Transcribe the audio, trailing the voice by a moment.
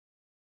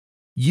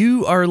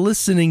You are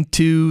listening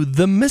to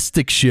The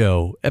Mystic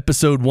Show,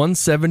 episode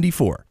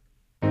 174.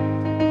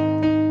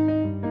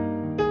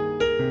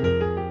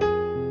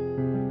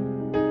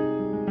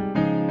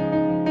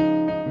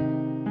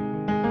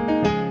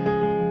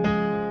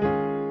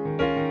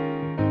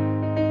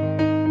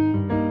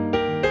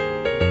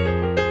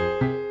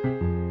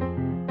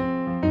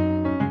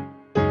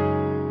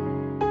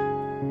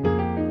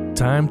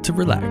 Time to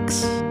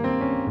relax.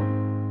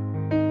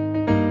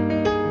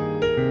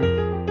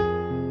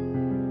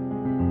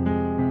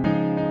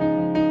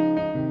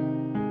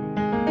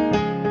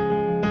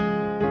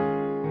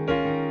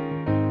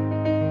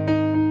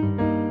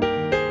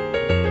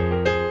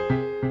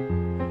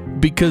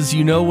 Because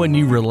when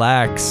you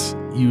relax,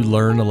 you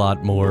learn a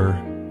lot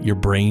more. Your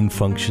brain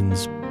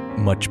functions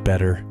much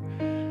better.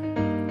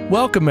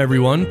 Welcome,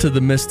 everyone, to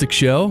The Mystic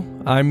Show.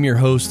 I'm your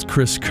host,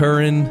 Chris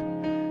Curran.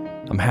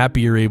 I'm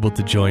happy you're able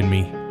to join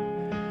me.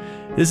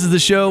 This is the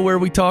show where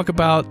we talk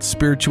about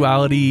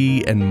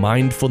spirituality and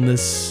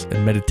mindfulness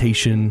and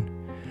meditation.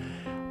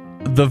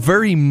 The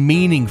very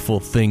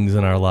meaningful things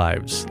in our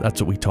lives. That's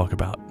what we talk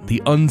about.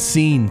 The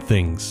unseen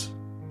things.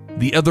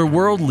 The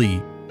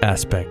otherworldly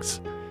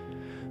aspects.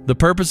 The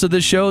purpose of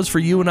this show is for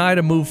you and I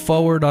to move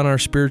forward on our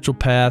spiritual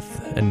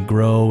path and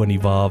grow and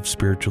evolve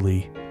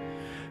spiritually.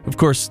 Of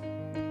course,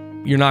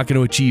 you're not going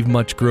to achieve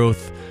much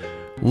growth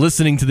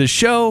listening to this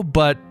show,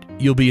 but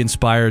you'll be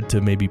inspired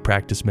to maybe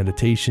practice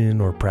meditation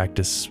or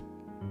practice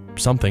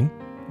something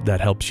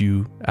that helps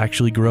you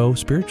actually grow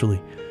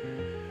spiritually.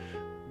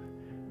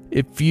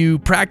 If you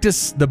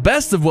practice the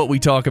best of what we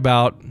talk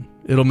about,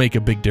 it'll make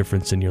a big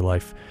difference in your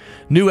life.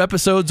 New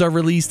episodes are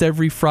released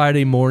every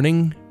Friday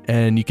morning.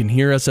 And you can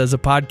hear us as a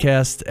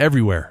podcast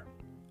everywhere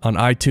on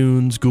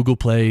iTunes, Google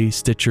Play,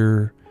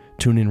 Stitcher,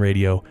 TuneIn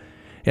Radio,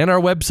 and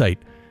our website,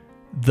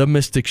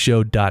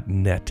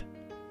 themysticshow.net.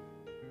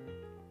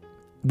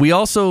 We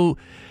also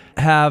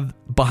have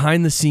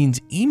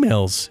behind-the-scenes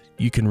emails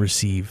you can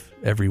receive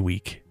every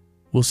week.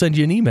 We'll send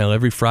you an email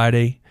every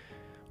Friday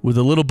with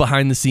a little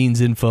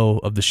behind-the-scenes info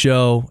of the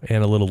show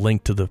and a little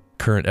link to the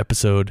current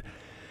episode.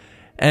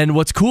 And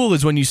what's cool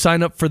is when you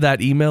sign up for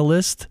that email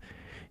list,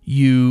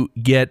 you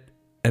get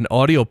an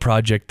audio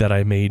project that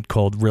I made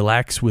called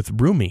Relax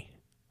with Rumi.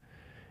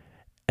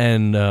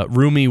 And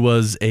Rumi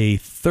was a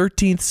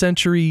 13th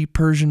century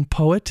Persian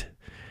poet.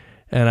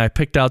 And I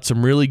picked out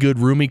some really good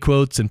Rumi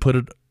quotes and put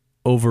it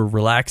over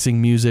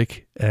relaxing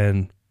music.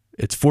 And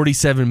it's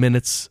 47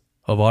 minutes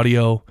of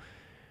audio.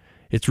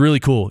 It's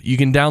really cool. You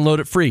can download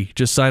it free.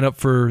 Just sign up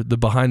for the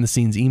behind the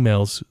scenes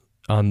emails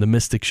on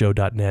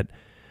themysticshow.net.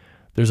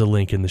 There's a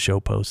link in the show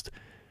post.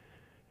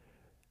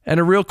 And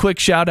a real quick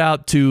shout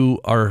out to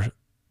our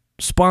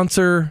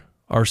sponsor,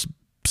 our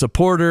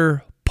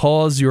supporter,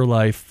 Pause Your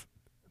Life,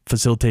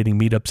 facilitating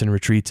meetups and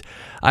retreats.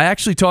 I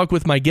actually talked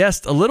with my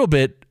guest a little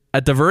bit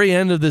at the very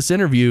end of this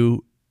interview.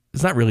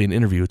 It's not really an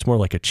interview, it's more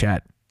like a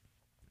chat.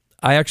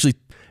 I actually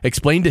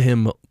explained to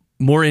him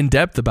more in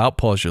depth about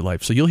Pause Your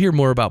Life, so you'll hear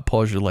more about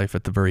Pause Your Life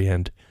at the very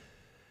end.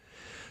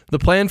 The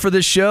plan for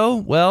this show,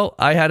 well,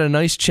 I had a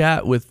nice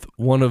chat with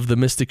one of the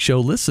Mystic Show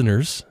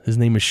listeners. His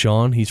name is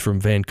Sean. He's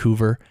from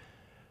Vancouver.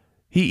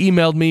 He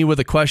emailed me with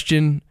a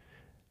question,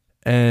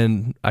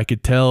 and I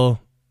could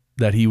tell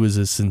that he was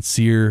a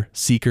sincere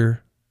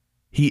seeker.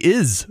 He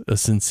is a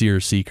sincere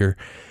seeker.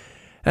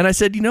 And I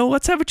said,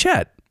 let's have a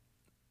chat.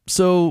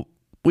 So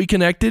we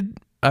connected.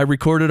 I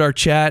recorded our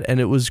chat, and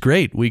it was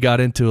great. We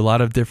got into a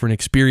lot of different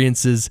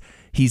experiences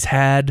he's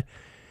had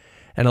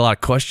and a lot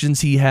of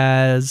questions he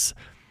has.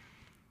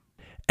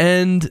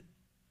 And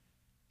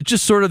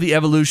just sort of the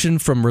evolution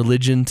from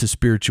religion to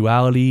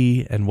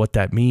spirituality and what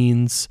that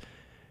means.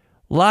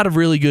 A lot of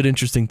really good,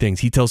 interesting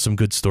things. He tells some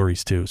good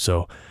stories too.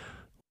 So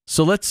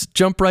let's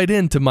jump right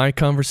into my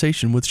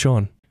conversation with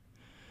Sean.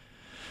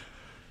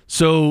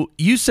 So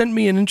you sent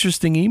me an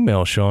interesting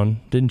email, Sean,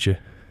 didn't you?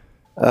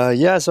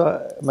 Yeah.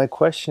 So my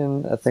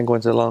question, I think,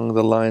 went along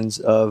the lines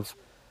of,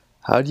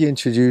 how do you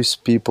introduce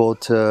people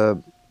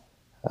to,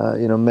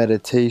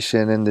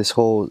 meditation in this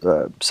whole,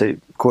 say,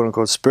 quote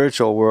unquote,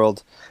 spiritual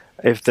world,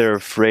 if they're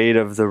afraid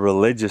of the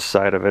religious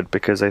side of it?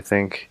 Because I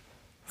think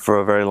for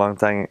a very long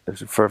time,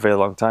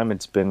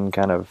 it's been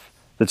kind of,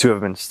 the two have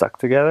been stuck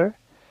together.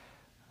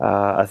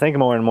 I think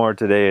more and more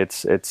today,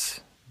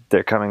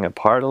 they're coming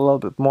apart a little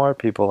bit more.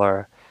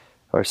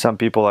 Some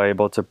people are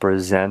able to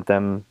present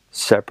them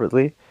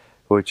separately,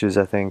 which is,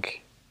 I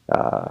think,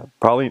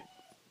 probably,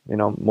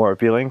 more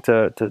appealing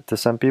to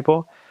some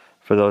people,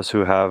 for those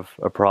who have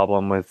a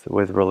problem with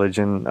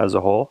religion as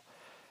a whole.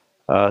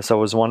 So I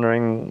was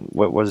wondering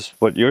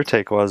what your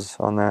take was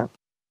on that.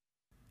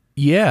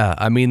 Yeah,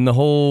 I mean, the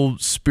whole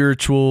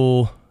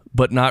spiritual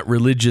but not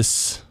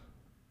religious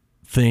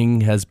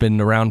thing has been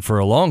around for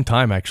a long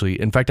time,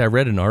 actually. In fact, I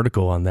read an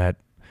article on that.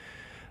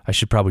 I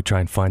should probably try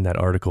and find that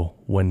article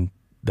when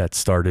that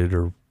started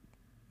or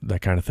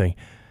that kind of thing.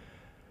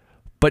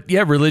 But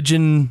yeah,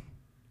 religion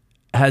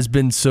has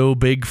been so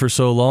big for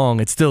so long.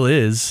 It still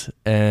is.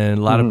 And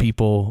a lot of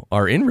people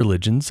are in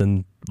religions,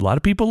 and a lot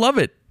of people love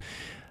it.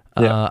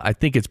 Yeah. I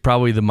think it's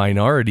probably the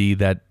minority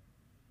that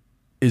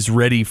is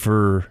ready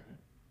for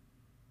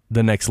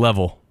the next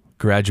level,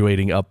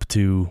 graduating up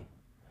to,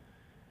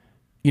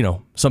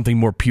 something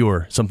more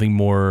pure, something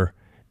more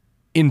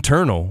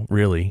internal,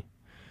 really.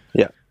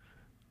 Yeah.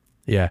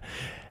 Yeah.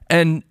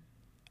 And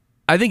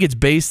I think it's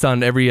based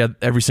on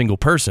every single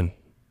person.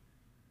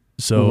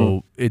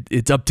 So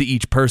it's up to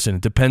each person.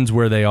 It depends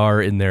where they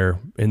are in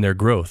their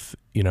growth,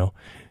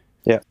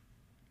 Yeah.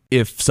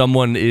 If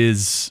someone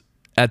is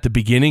at the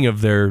beginning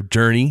of their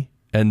journey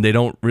and they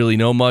don't really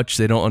know much,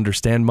 they don't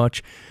understand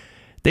much,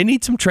 they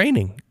need some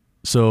training.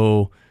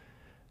 So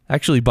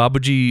actually,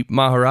 Babaji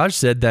Maharaj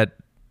said that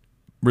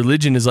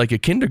religion is like a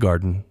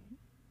kindergarten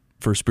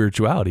for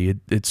spirituality.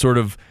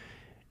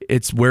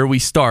 It's where we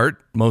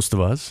start, most of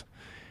us,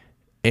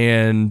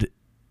 and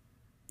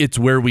it's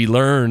where we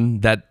learn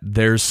that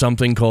there's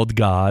something called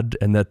God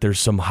and that there's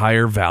some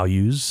higher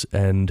values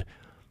and,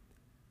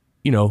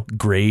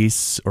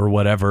 grace or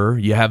whatever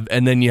you have.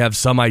 And then you have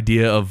some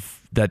idea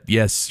of that,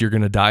 yes, you're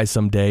going to die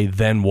someday.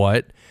 Then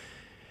what?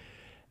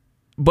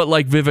 But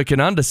like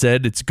Vivekananda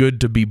said, it's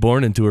good to be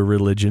born into a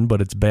religion,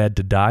 but it's bad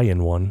to die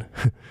in one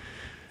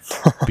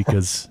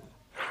because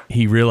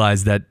he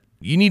realized that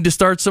you need to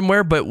start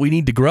somewhere, but we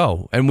need to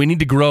grow, and we need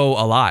to grow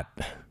a lot.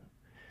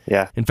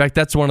 Yeah. In fact,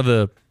 that's one of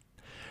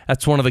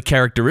the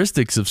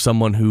characteristics of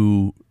someone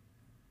who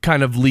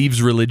kind of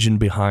leaves religion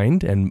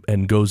behind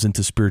and goes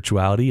into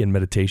spirituality and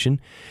meditation,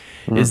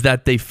 is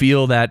that they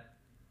feel that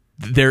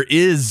there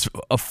is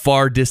a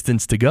far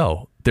distance to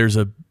go. There's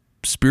a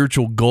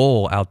spiritual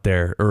goal out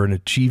there, or an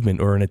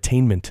achievement or an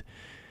attainment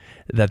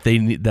that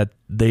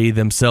they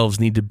themselves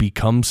need to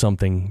become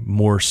something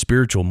more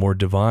spiritual, more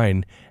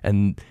divine,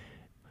 and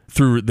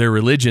through their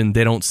religion,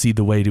 they don't see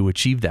the way to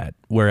achieve that.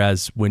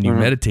 Whereas when you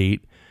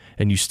meditate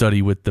and you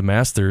study with the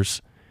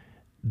masters,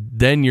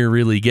 then you're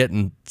really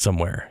getting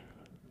somewhere.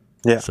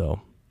 Yeah. So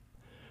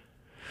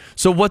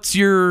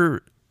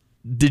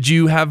did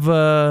you have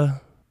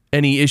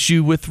any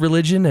issue with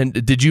religion,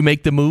 and did you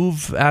make the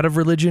move out of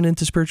religion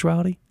into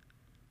spirituality?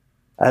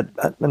 I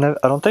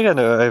don't think I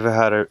ever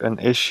had an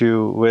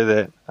issue with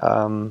it.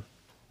 I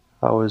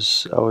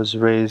was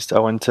raised. I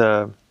went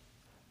to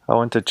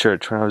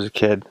church when I was a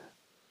kid,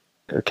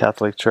 a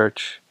Catholic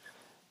church,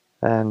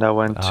 and I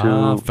went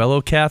to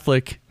fellow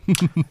Catholic.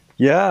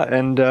 Yeah,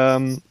 and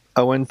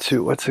I went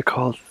to, what's it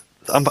called?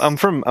 I'm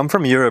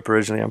from Europe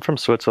originally. I'm from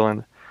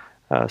Switzerland,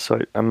 so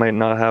I might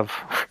not have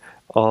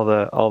all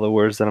the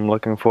words that I'm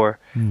looking for.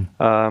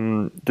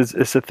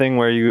 It's a thing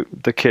where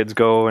the kids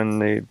go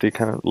and they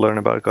kind of learn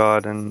about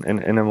God and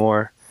in a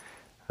more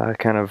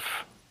kind of,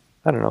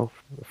 I don't know,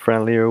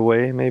 friendlier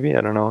way, maybe.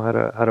 I don't know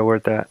how to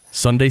word that.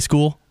 Sunday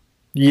school?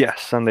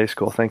 Yes, Sunday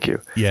school. Thank you.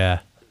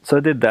 Yeah. So I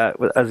did that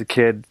as a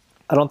kid.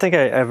 I don't think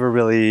I ever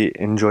really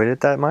enjoyed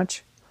it that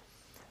much.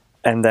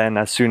 And then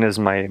as soon as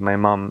my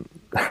mom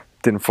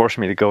didn't force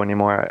me to go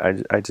anymore,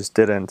 I just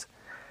didn't.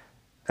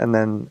 And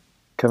then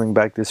coming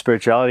back to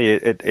spirituality,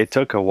 it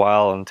took a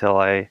while until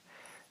I,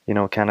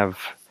 kind of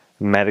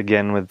met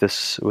again with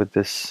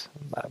this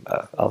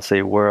I'll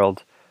say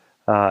world.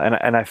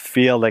 And I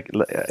feel like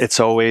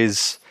it's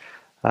always,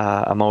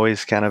 I'm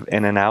always kind of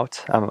in and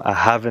out. I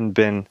haven't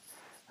been,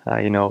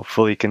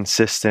 fully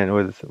consistent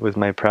with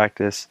my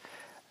practice.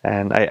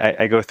 And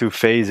I go through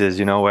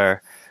phases,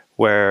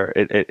 where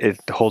it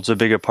holds a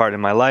bigger part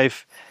in my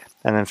life,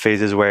 and then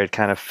phases where it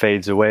kind of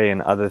fades away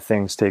and other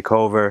things take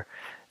over.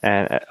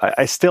 And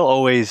I still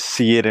always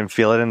see it and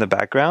feel it in the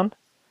background.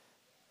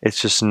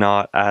 It's just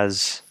not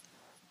as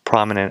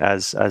prominent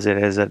as it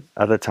is at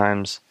other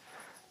times.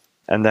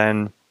 And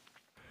then,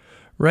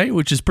 right,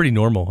 which is pretty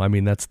normal. I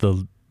mean, that's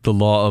the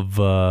law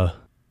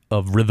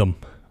of rhythm.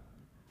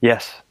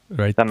 Yes,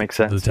 right. That makes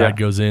sense. The tide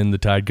goes in, the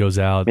tide goes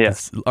out.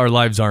 Yes, our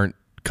lives aren't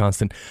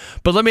constant.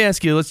 But let me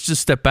ask you, let's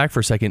just step back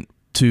for a second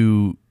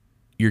to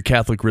your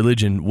Catholic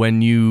religion.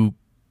 When you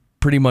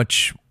pretty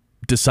much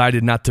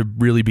decided not to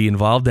really be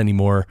involved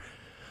anymore,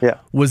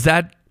 was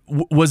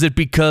it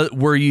because,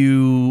 were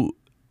you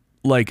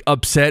like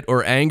upset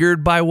or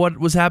angered by what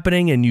was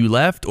happening and you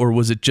left, or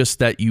was it just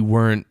that you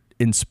weren't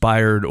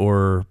inspired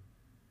or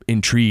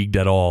intrigued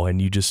at all and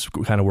you just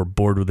kind of were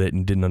bored with it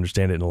and didn't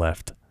understand it and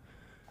left?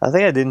 I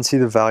think I didn't see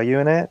the value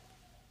in it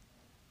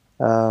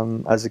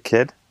as a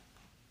kid.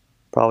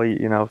 Probably,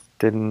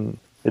 didn't,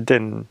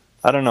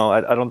 I don't know.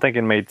 I don't think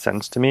it made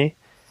sense to me.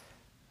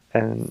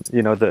 And,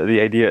 the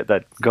idea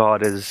that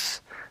God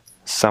is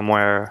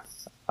somewhere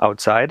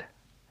outside.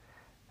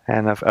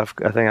 And I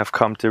think I've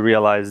come to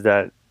realize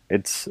that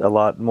it's a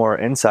lot more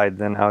inside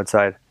than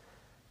outside,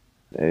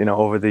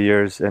 over the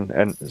years, and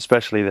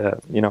especially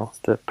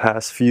the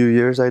past few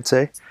years, I'd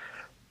say,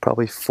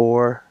 probably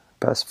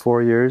past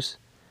 4 years.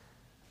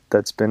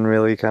 That's been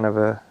really kind of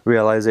a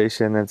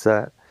realization. It's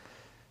that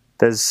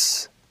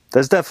there's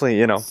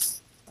definitely,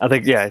 I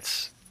think,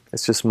 it's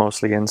just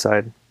mostly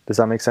inside. Does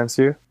that make sense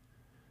to you?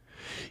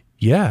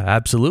 Yeah,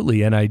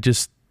 absolutely. And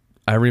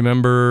I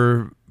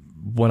remember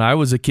when I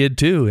was a kid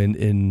too,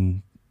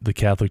 in the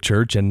Catholic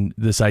Church, and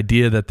this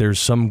idea that there's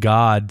some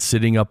God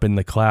sitting up in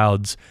the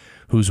clouds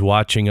who's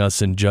watching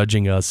us and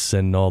judging us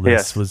and all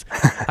this was,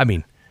 I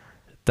mean,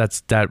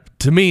 that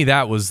to me,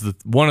 that was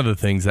one of the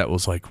things that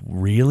was like,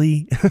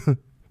 really?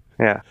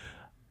 Yeah.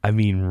 I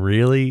mean,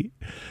 really?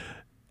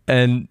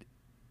 And,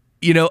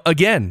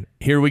 again,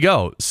 here we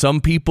go.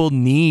 Some people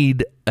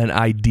need an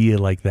idea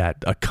like that,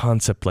 a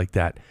concept like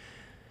that,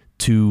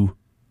 to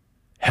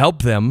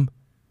help them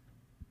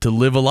to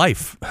live a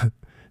life,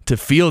 to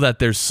feel that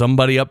there's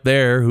somebody up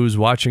there who's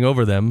watching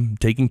over them,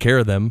 taking care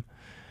of them.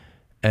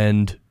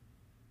 And,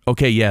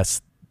 okay,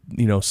 yes,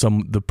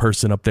 the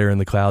person up there in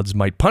the clouds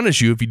might punish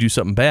you if you do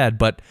something bad,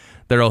 but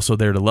they're also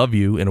there to love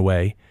you in a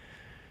way.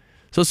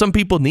 So some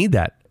people need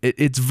that.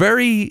 It's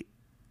very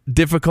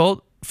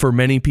difficult for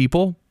many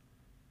people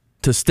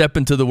to step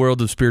into the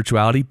world of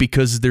spirituality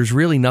because there's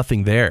really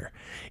nothing there.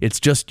 It's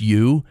just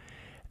you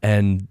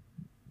and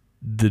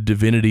the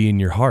divinity in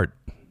your heart,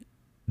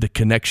 the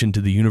connection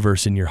to the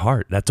universe in your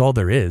heart. That's all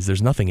there is.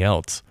 There's nothing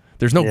else.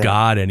 There's no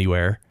God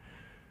anywhere.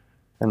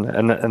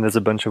 And there's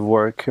a bunch of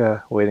work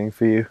waiting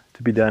for you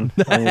to be done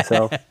on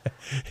yourself.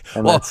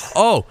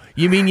 And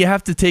you mean you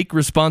have to take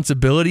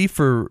responsibility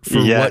for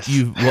Yes.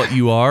 what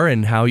you are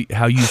and how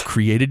you've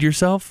created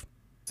yourself?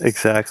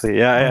 Exactly.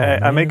 Yeah,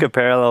 I make a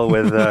parallel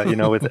with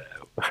with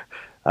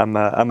I'm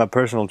a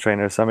personal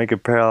trainer, so I make a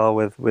parallel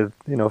with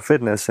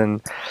fitness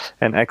and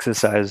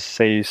exercise.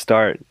 Say you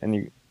start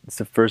and it's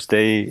the first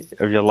day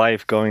of your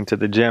life going to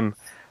the gym.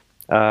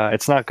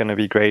 It's not going to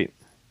be great.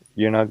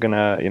 You're not going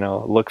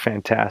to look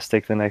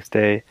fantastic the next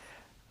day.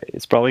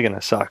 It's probably going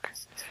to suck,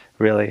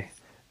 really,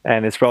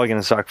 and it's probably going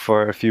to suck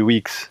for a few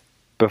weeks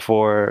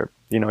before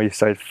you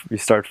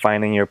start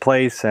finding your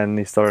place and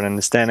you start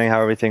understanding how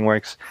everything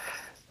works.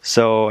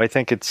 So I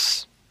think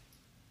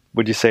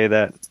would you say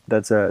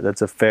that's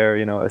a fair,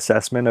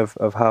 assessment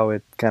of how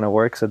it kind of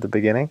works at the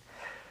beginning?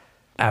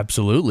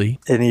 Absolutely.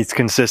 It needs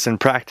consistent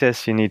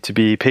practice. You need to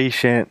be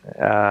patient,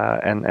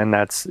 and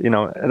that's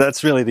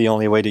really the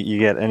only way that you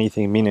get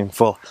anything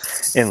meaningful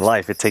in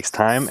life. It takes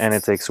time and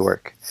it takes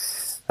work,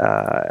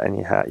 and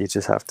you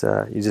just have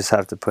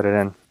to put it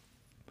in.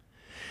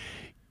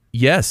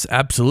 Yes,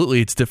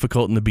 absolutely. It's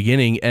difficult in the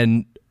beginning,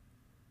 and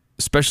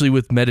especially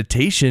with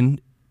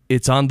meditation,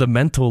 it's on the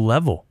mental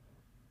level.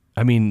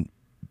 I mean,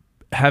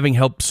 having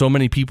helped so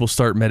many people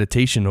start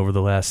meditation over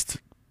the last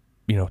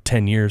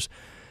 10 years,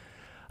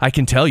 I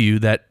can tell you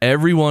that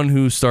everyone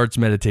who starts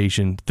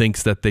meditation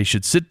thinks that they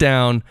should sit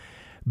down,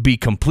 be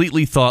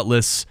completely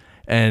thoughtless,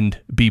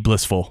 and be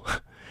blissful.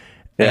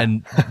 Yeah.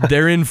 And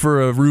they're in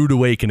for a rude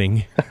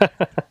awakening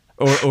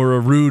or a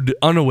rude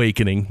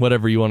unawakening,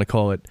 whatever you want to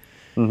call it.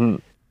 Mm-hmm.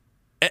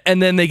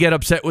 And then they get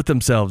upset with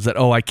themselves that,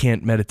 I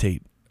can't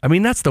meditate. I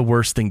mean, that's the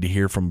worst thing to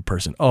hear from a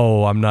person.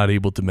 Oh, I'm not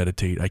able to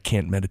meditate. I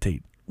can't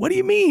meditate. What do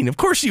you mean? Of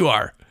course you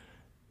are.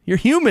 You're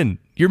human.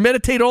 You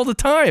meditate all the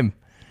time.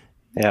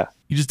 Yeah.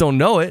 You just don't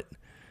know it.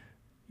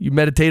 You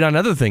meditate on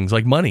other things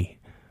like money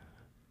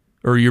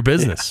or your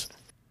business.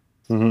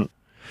 Yeah. Mm-hmm.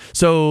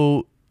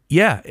 So,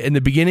 in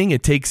the beginning,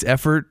 it takes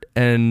effort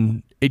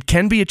and it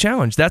can be a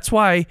challenge. That's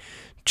why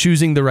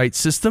choosing the right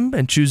system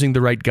and choosing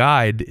the right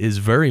guide is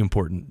very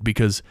important,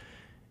 because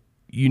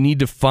you need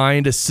to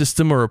find a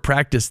system or a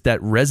practice that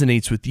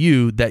resonates with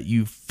you, that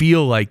you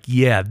feel like,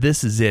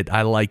 this is it.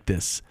 I like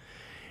this.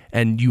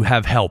 And you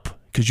have help,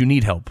 because you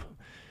need help.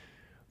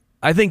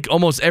 I think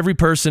almost every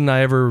person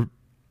I ever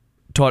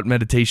taught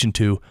meditation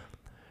to,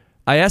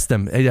 I asked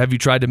them, hey, have you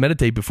tried to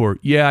meditate before?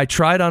 Yeah, I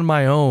tried on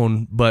my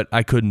own, but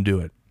I couldn't do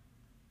it.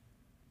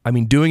 I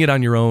mean, doing it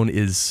on your own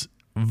is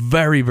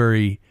very,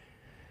 very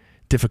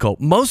difficult.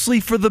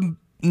 Mostly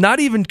not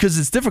even because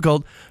it's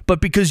difficult,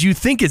 but because you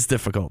think it's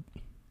difficult.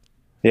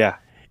 Yeah.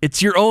 It's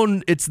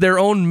their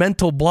own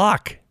mental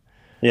block.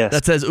 Yes.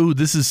 That says, ooh,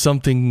 this is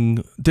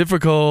something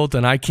difficult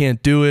and I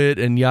can't do it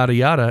and yada,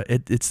 yada.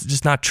 It's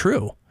just not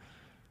true.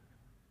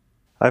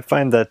 I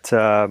find that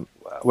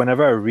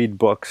whenever I read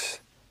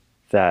books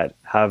that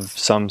have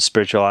some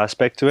spiritual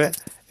aspect to it,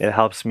 it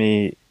helps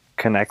me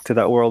connect to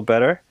that world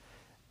better,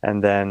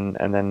 and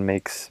then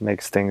makes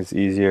things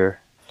easier.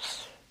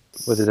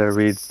 What did I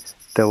read?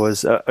 There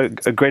was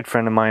a great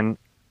friend of mine.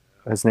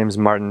 His name's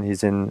Martin.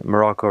 He's in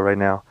Morocco right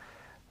now,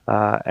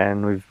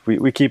 and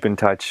we keep in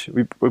touch.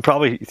 We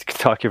probably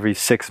talk every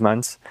 6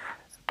 months,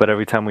 but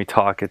every time we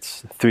talk,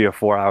 it's 3 or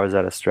 4 hours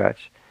at a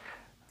stretch.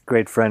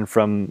 Great friend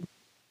from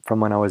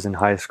when I was in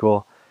high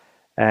school,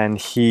 and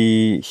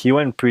he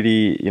went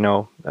pretty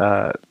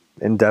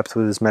in depth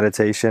with his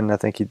meditation. I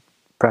think he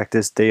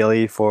practiced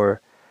daily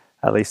for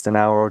at least an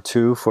hour or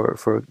two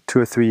for 2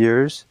 or 3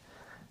 years,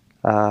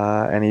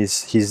 and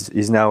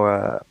he's now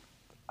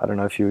I don't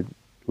know if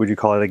would you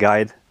call it a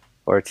guide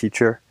or a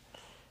teacher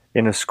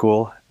in a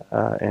school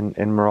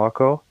in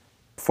Morocco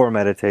for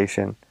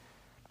meditation.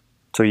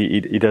 So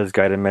he does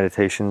guided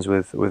meditations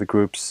with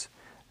groups,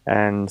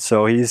 and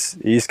so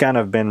he's kind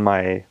of been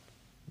my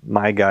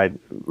guide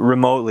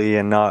remotely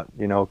and not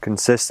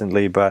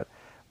consistently, but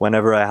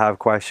whenever I have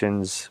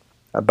questions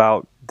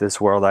about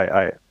this world,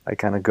 I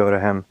kind of go to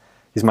him.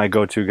 He's my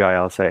go-to guy,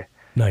 I'll say.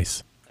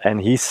 Nice.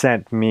 And he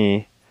sent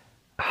me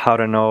How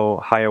to Know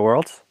Higher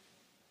Worlds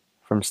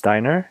from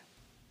Steiner.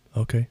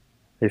 Okay.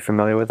 Are you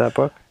familiar with that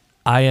book?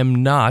 I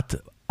am not.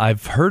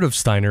 I've heard of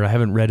Steiner. I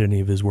haven't read any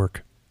of his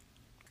work.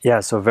 Yeah,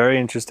 so very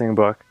interesting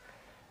book.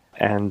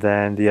 And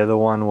then the other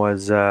one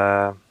was,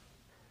 I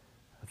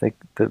think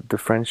the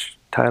French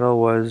title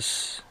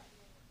was,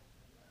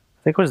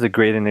 I think it was The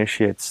Great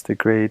Initiates, Les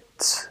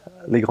Grands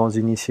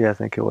Initiés, I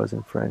think it was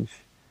in French.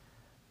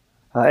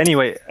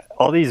 Anyway,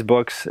 all these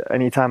books,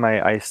 anytime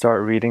I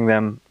start reading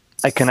them,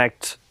 I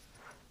connect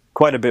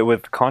quite a bit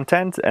with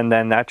content, and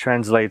then that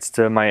translates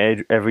to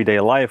my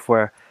everyday life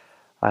where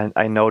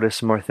I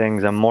notice more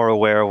things. I'm more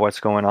aware of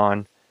what's going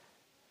on.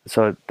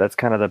 So that's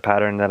kind of the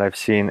pattern that I've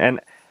seen. And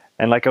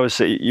like I was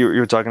saying, you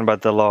were talking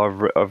about the law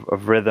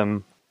of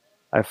rhythm.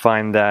 I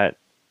find that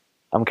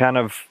I'm kind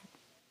of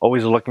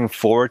always looking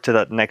forward to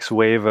that next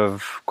wave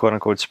of quote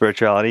unquote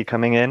spirituality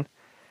coming in,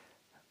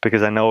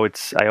 because I know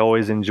I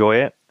always enjoy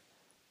it.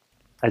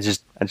 I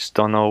just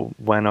don't know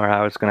when or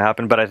how it's going to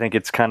happen, but I think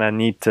it's kind of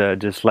neat to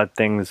just let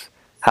things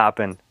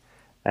happen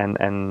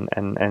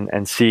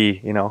and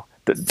see,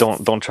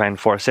 don't try and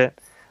force it.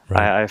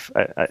 Right.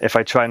 If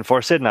I try and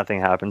force it,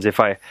 nothing happens. If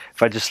I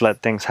just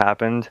let things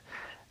happen,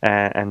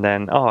 and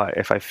then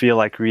if I feel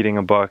like reading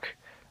a book,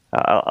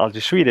 I'll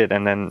just read it,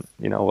 and then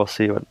we'll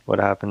see what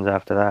happens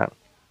after that.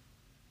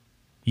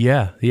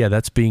 Yeah,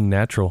 that's being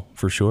natural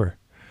for sure.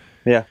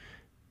 Yeah.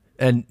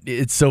 And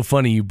it's so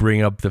funny you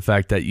bring up the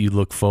fact that you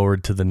look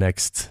forward to the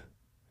next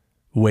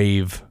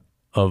wave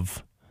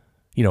of,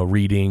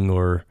 reading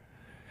or,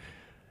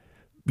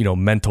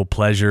 mental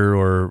pleasure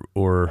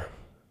or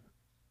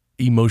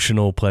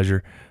emotional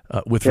pleasure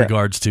with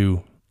regards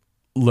to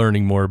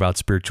learning more about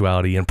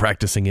spirituality and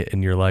practicing it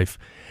in your life.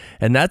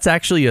 And that's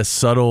actually a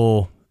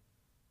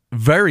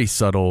very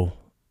subtle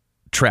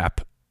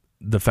trap.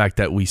 The fact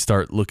that we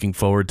start looking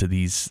forward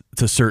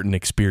to certain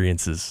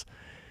experiences,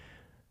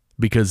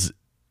 because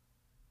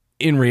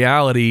in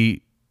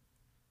reality,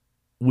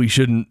 we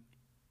shouldn't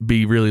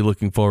be really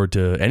looking forward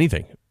to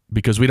anything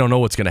because we don't know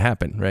what's going to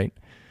happen, right?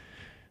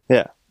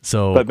 Yeah.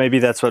 So, but maybe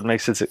that's what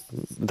makes it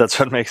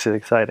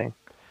exciting.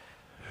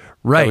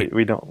 Right.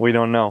 We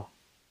don't know.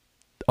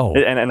 Oh.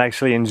 And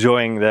actually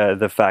enjoying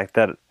the fact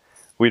that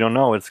we don't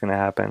know what's going to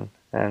happen.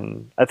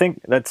 And I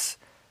think that's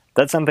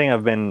something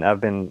I've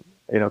been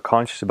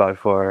conscious about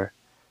for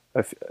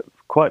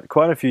quite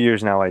a few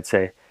years now, I'd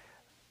say,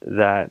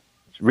 that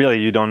really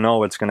you don't know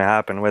what's going to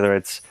happen, whether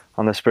it's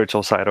on the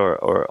spiritual side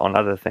or on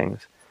other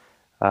things.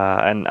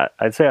 And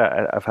I'd say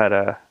I've had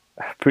a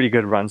pretty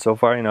good run so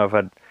far. I've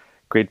had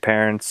great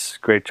parents,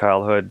 great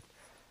childhood.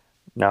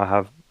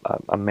 Now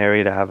I'm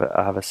married. I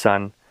have a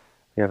son.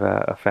 We have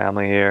a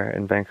family here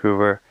in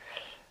Vancouver.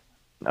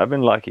 I've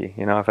been lucky.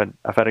 I've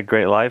had a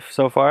great life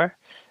so far.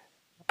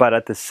 But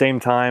at the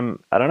same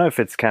time, I don't know if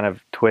it's kind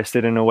of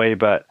twisted in a way,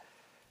 but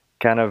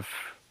kind of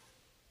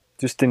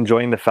just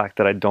enjoying the fact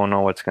that I don't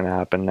know what's going to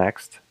happen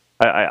next.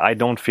 I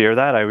don't fear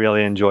that. I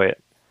really enjoy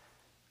it.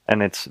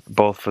 And it's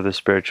both for the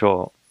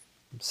spiritual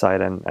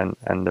side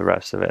and the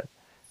rest of it.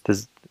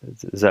 Is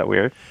that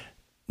weird?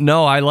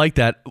 No, I like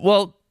that.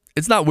 Well,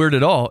 it's not weird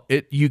at all.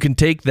 You can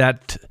take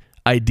that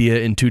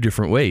idea in two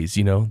different ways,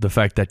 the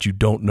fact that you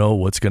don't know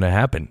what's going to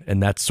happen.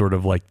 And that's sort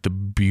of like the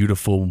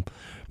beautiful,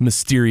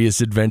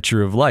 mysterious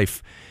adventure of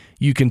life.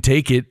 You can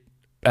take it,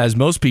 as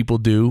most people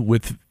do,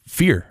 with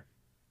fear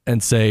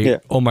and say,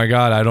 oh my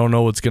God, I don't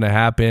know what's going to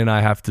happen.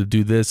 I have to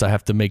do this. I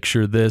have to make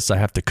sure this. I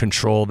have to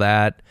control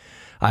that.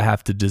 I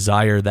have to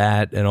desire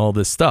that and all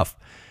this stuff.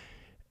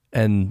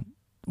 And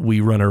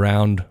we run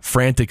around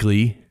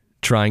frantically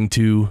trying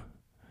to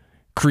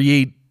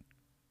create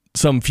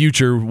some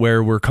future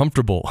where we're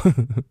comfortable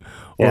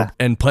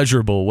and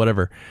pleasurable,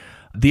 whatever.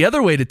 The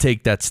other way to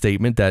take that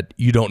statement that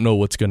you don't know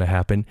what's going to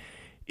happen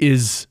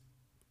is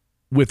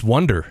with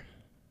wonder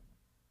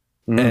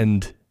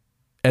and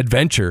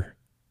adventure,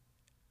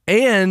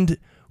 and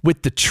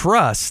with the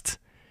trust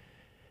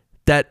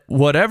that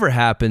whatever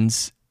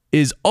happens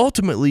is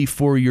ultimately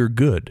for your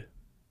good.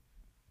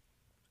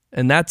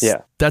 And that's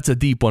a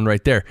deep one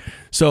right there.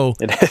 So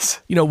it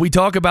is. We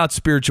talk about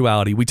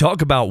spirituality, we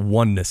talk about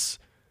oneness.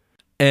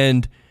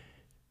 And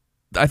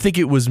I think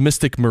it was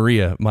Mystic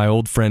Maria, my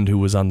old friend who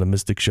was on the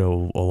Mystic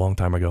Show a long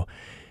time ago.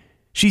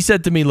 She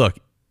said to me, look,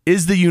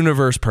 is the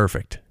universe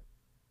perfect?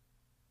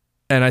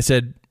 And I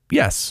said,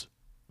 yes.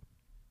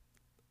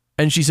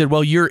 And she said,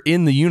 well, you're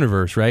in the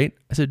universe, right?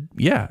 I said,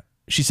 yeah.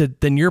 She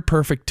said, then you're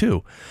perfect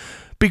too.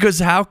 Because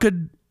how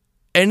could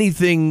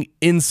anything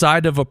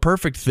inside of a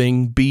perfect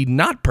thing be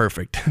not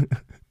perfect?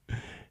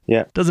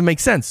 Yeah. Doesn't make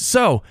sense.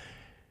 So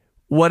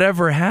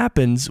whatever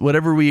happens,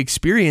 whatever we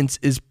experience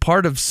is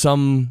part of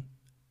some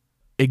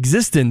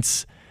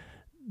existence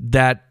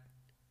that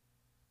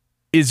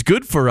is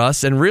good for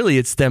us. And really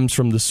it stems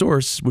from the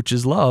source, which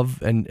is love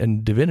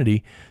and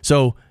divinity.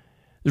 So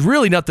there's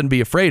really nothing to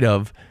be afraid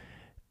of.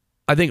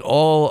 I think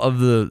all of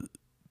the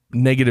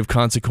negative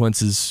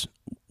consequences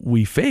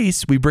we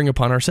face, we bring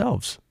upon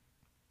ourselves.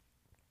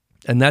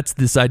 And that's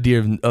this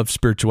idea of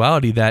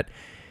spirituality, that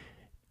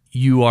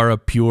you are a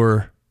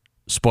pure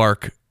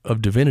spark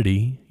of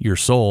divinity, your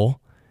soul,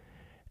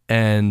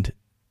 and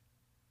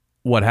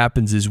what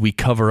happens is we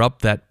cover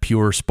up that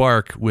pure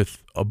spark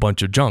with a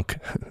bunch of junk.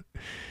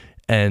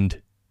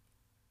 And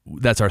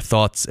that's our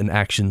thoughts and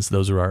actions.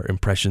 Those are our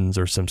impressions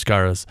or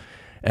samskaras.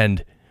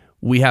 And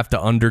we have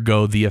to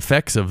undergo the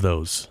effects of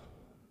those.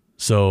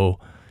 So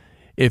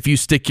if you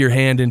stick your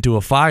hand into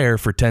a fire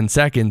for 10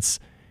 seconds,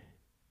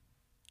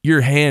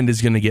 your hand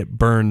is going to get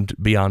burned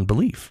beyond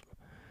belief.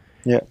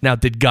 Yeah. Now,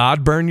 did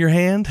God burn your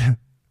hand?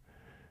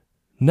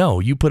 No,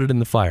 you put it in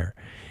the fire.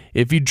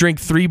 If you drink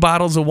 3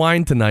 bottles of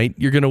wine tonight,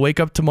 you're going to wake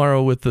up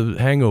tomorrow with a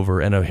hangover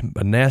and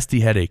a nasty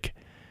headache.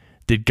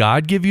 Did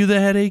God give you the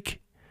headache?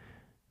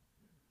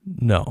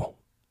 No.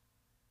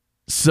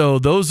 So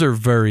those are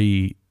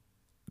very,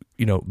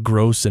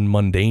 gross and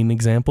mundane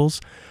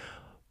examples.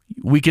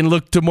 We can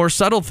look to more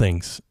subtle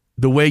things.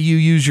 The way you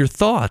use your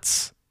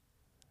thoughts.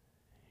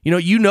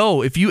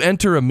 If you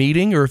enter a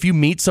meeting or if you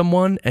meet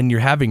someone and you're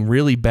having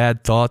really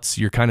bad thoughts,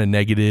 you're kind of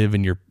negative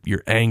and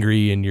you're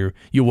angry and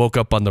you woke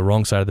up on the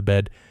wrong side of the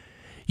bed,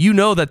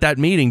 that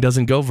meeting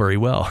doesn't go very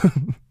well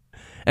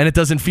and it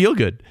doesn't feel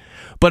good.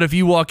 But if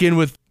you walk in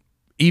with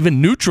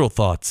even neutral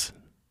thoughts,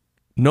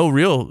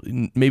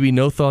 maybe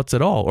no thoughts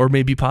at all, or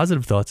maybe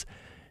positive thoughts,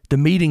 the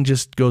meeting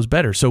just goes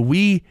better. So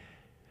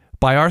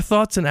by our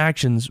thoughts and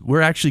actions,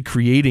 we're actually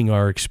creating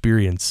our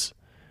experience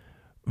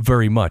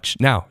very much.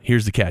 Now,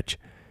 here's the catch.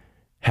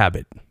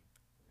 Habit.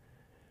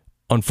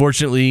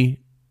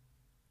 Unfortunately,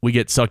 we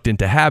get sucked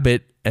into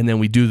habit and then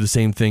we do the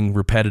same thing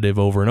repetitive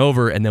over and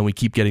over, and then we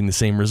keep getting the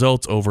same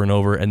results over and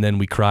over, and then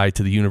we cry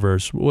to the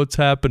universe, what's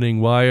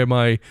happening?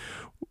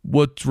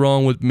 What's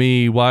wrong with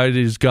me? Why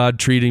is God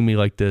treating me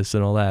like this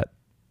and all that?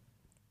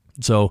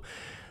 So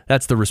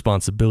that's the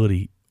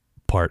responsibility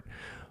part.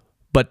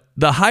 But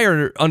the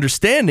higher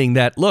understanding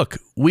that, look,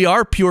 we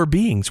are pure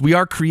beings. We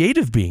are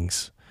creative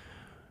beings.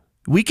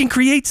 We can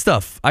create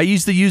stuff. I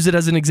used to use it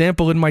as an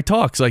example in my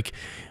talks. Like,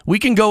 we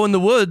can go in the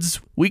woods.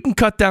 We can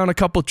cut down a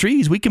couple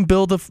trees. We can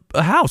build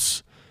a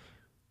house.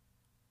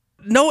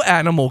 No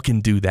animal can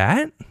do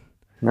that.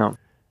 No.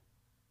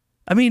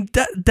 I mean,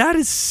 that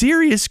is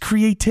serious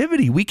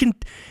creativity. We can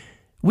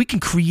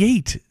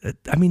create.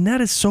 I mean, that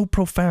is so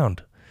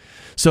profound.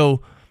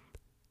 So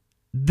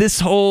this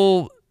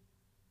whole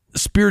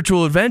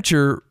spiritual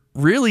adventure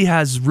really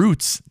has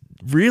roots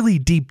really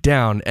deep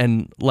down.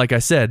 And like I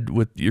said,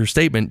 with your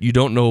statement, you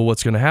don't know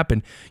what's going to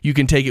happen. You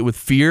can take it with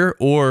fear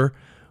or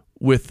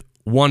with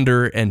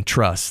wonder and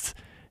trust.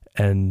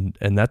 And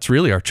that's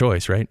really our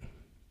choice, right?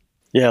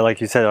 Yeah, like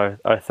you said,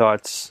 our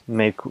thoughts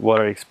make what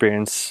our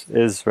experience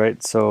is,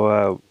 right?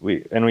 So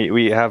we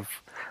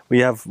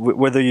have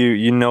whether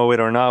you know it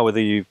or not,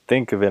 whether you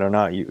think of it or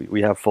not,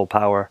 we have full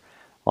power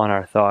on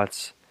our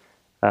thoughts.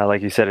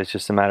 Like you said, it's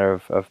just a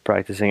matter of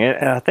practicing it.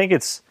 And I think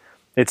it's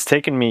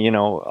taken me,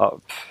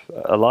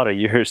 a lot of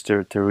years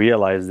to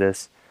realize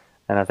this.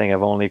 And I think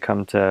I've only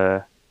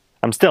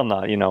I'm still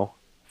not,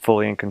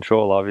 fully in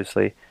control,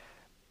 obviously.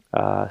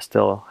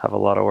 Still have a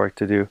lot of work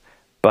to do.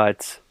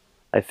 But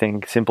I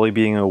think simply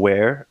being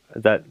aware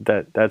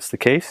that's the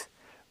case.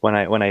 When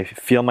I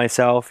feel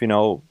myself,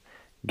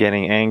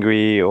 getting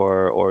angry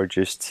or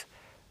just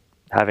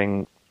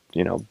having,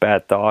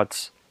 bad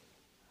thoughts,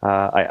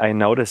 I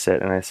notice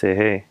it and I say,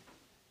 hey,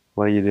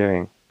 what are you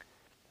doing?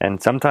 And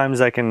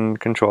sometimes I can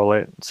control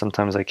it.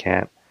 Sometimes I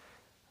can't.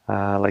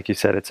 Like you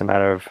said, it's a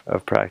matter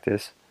of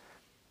practice.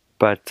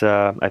 But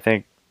I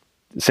think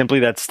simply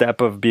that step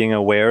of being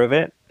aware of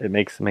it, it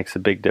makes a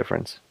big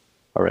difference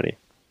already.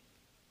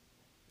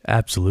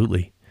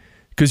 Absolutely.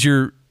 Because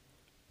you're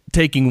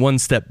taking one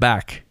step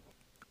back.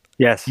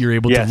 Yes. You're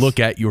able to look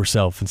at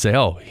yourself and say,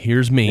 oh,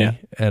 here's me,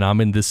 and I'm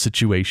in this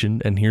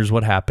situation, and here's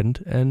what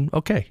happened. And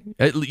okay,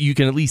 you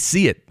can at least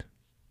see it,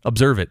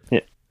 observe it. Yeah.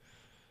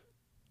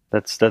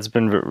 That's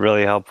been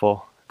really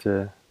helpful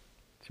to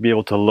be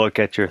able to look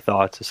at your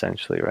thoughts,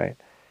 essentially, right?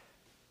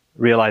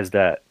 Realize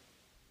that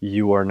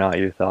you are not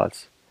your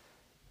thoughts,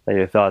 that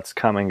your thoughts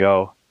come and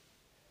go,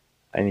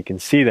 and you can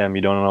see them.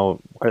 You don't know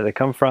where they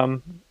come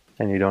from,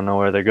 and you don't know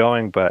where they're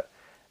going, but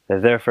they're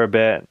there for a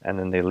bit, and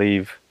then they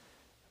leave.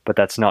 But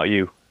that's not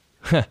you.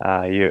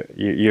 You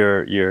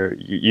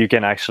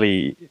can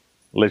actually,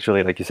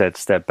 literally, like you said,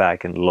 step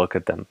back and look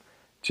at them,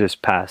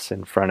 just pass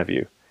in front of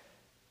you.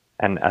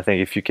 And I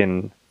think if you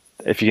can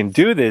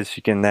do this,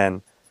 you can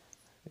then,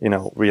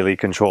 really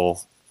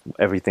control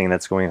everything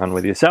that's going on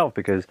with yourself,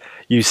 because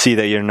you see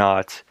that you're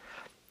not,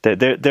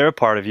 they're a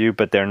part of you,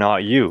 but they're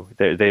not you.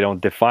 They don't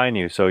define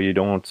you. So you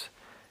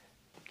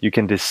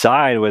can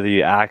decide whether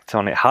you act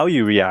on it, how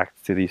you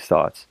react to these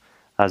thoughts,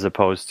 as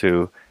opposed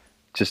to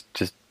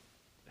just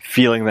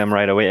feeling them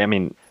right away. I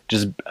mean,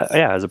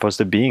 as opposed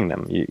to being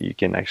them, you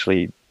can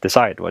actually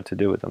decide what to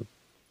do with them.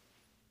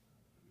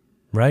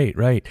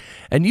 Right.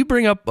 And you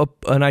bring up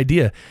an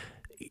idea.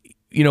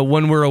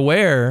 When we're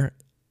aware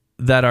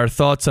that our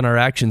thoughts and our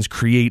actions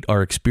create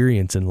our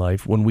experience in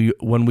life, when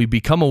we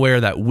become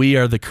aware that we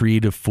are the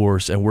creative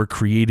force and we're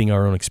creating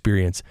our own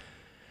experience,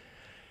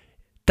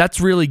 that's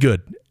really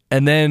good.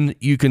 And then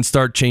you can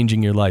start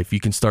changing your life. You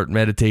can start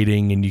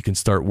meditating and you can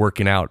start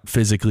working out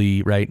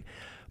physically, right?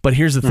 But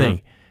here's the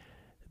thing.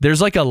 There's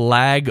like a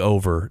lag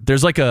over.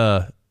 There's like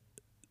a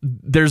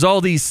there's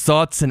all these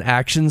thoughts and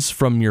actions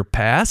from your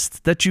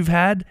past that you've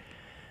had.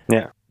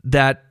 Yeah.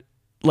 That,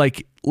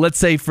 like, let's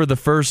say for the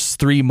first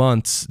 3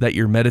 months that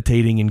you're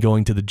meditating and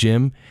going to the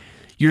gym,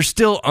 you're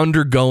still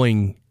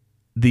undergoing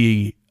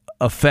the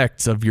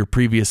effects of your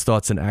previous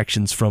thoughts and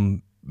actions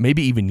from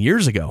maybe even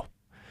years ago.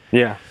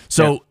 Yeah.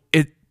 So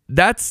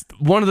that's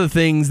one of the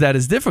things that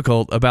is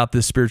difficult about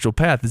this spiritual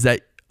path is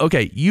that,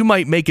 okay, you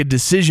might make a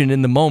decision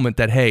in the moment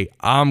that, hey,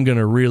 I'm going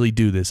to really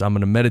do this. I'm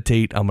going to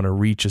meditate. I'm going to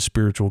reach a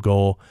spiritual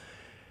goal.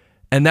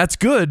 And that's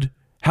good.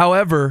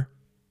 However,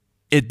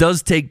 it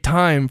does take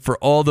time for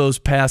all those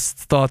past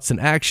thoughts and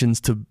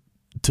actions to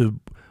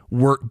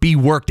be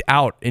worked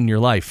out in your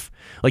life.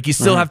 Like, you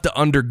still have to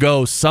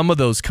undergo some of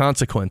those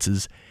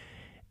consequences,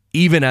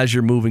 even as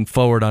you're moving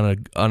forward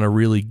on a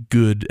really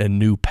good and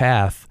new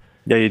path.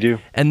 Yeah, you do.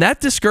 And that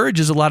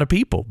discourages a lot of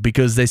people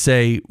because they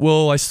say,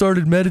 well, I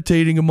started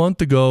meditating a month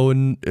ago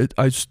and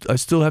I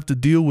still have to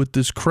deal with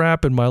this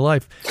crap in my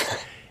life.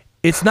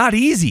 It's not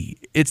easy.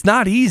 It's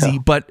not easy,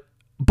 no.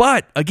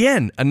 But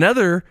again,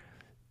 another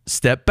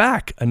step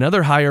back,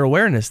 another higher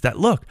awareness that,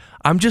 look,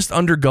 I'm just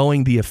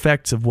undergoing the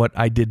effects of what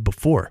I did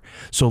before.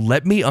 So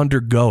let me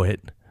undergo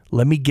it.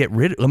 Let me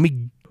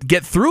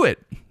get through it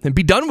and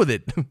be done with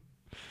it.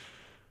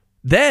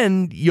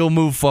 Then you'll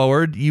move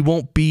forward. You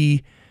won't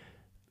be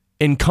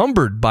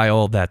encumbered by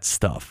all that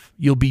stuff.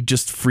 You'll be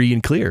just free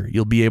and clear.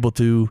 You'll be able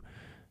to,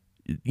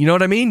 you know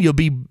what I mean? You'll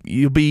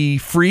be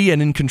free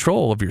and in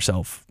control of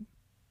yourself.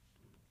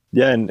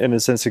 Yeah, and in a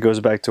sense, it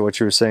goes back to what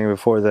you were saying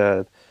before,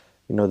 the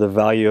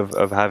value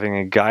of having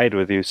a guide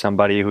with you,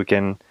 somebody who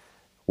can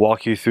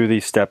walk you through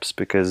these steps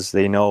because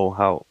they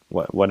know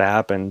what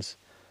happens.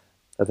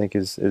 I think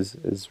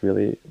is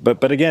really,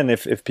 but again,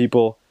 if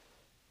people,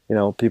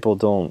 people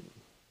don't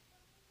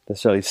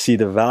necessarily see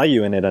the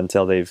value in it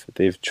until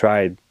they've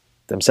tried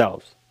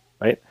themselves,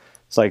 right?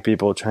 It's like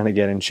people trying to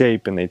get in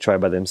shape and they try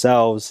by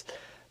themselves,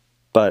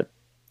 but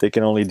they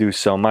can only do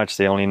so much.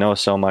 They only know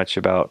so much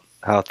about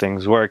how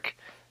things work,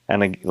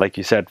 and like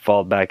you said,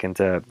 fall back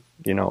into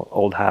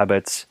old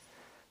habits.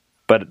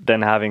 But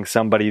then having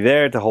somebody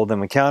there to hold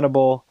them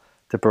accountable,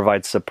 to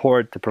provide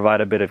support, to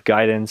provide a bit of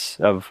guidance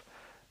of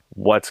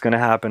what's going to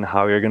happen,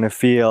 how you're going to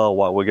feel,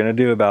 what we're going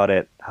to do about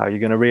it, how you're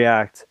going to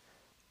react.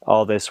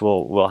 All this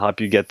will help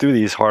you get through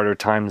these harder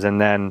times,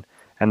 and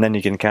then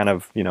you can kind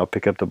of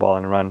pick up the ball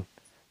and run,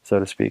 so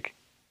to speak.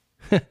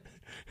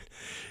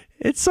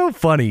 It's so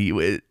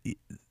funny.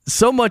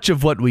 So much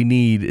of what we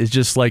need is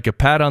just like a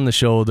pat on the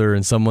shoulder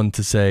and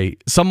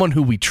someone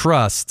who we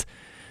trust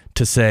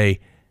to say,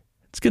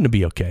 it's going to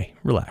be okay.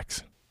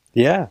 Relax.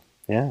 Yeah.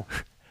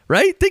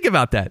 Right? Think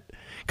about that.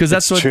 Because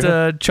that's what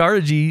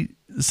Charaji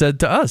said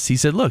to us. He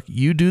said, look,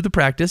 you do the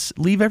practice,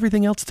 leave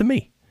everything else to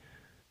me.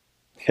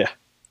 Yeah.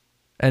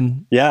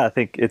 And yeah, I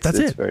think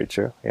it's very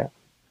true. Yeah.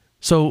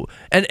 So,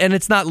 and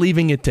it's not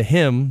leaving it to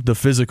him, the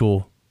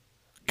physical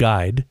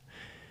guide.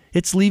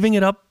 It's leaving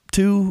it up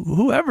to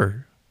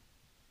whoever.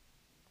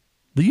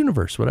 The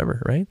universe,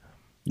 whatever, right?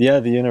 Yeah,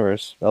 the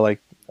universe.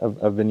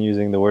 I've been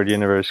using the word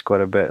universe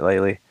quite a bit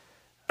lately,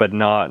 but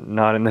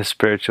not in the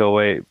spiritual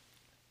way,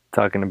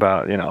 talking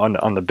about,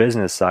 on the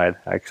business side,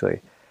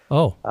 actually.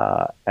 Oh.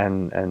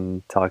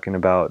 And talking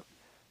about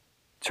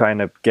trying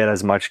to get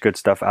as much good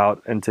stuff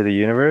out into the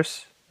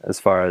universe, as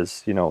far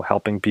as,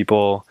 helping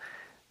people,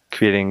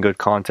 creating good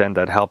content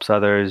that helps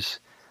others.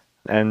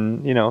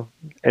 And,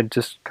 it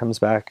just comes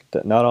back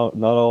to not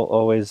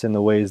always in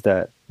the ways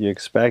that you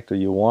expect or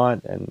you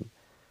want. And,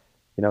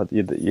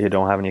 you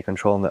don't have any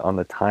control on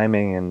the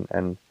timing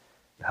and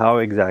how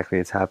exactly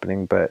it's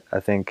happening. But I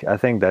think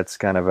that's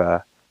kind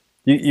of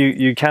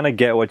you kind of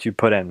get what you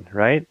put in,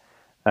 right?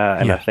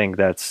 And yeah. I think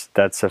that's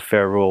a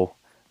fair rule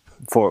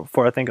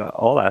for I think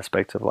all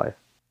aspects of life.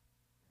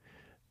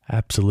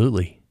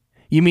 Absolutely.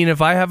 You mean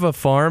if I have a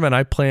farm and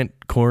I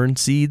plant corn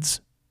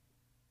seeds,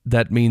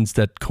 that means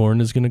that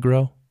corn is going to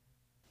grow?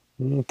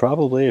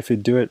 Probably, if you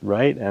do it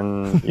right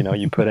and,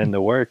 you put in the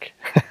work.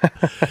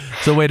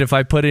 So wait, if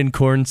I put in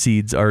corn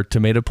seeds, are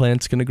tomato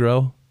plants going to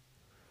grow?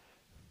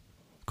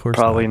 Of course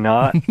Probably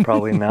not.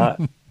 Probably not.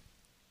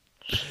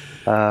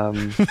 No,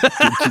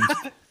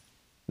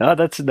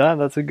 that's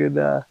a good,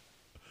 I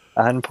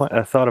hadn't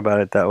thought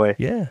about it that way.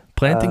 Yeah,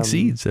 planting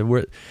seeds.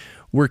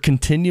 We're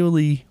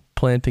continually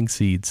planting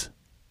seeds.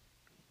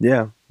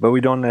 Yeah, but we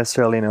don't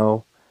necessarily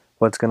know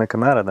what's going to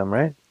come out of them,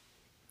 right?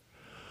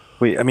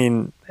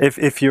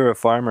 If you're a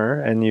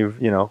farmer and you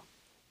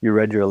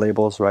read your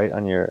labels right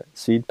on your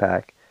seed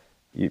pack,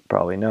 you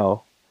probably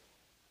know.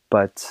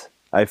 But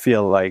I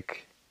feel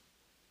like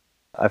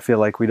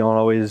we don't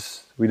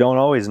always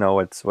know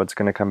what's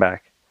going to come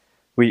back.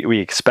 We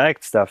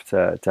expect stuff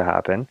to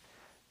happen,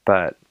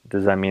 but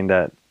does that mean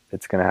that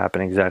it's going to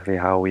happen exactly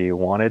how we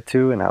want it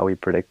to and how we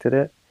predicted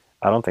it?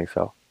 I don't think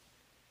so.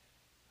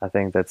 I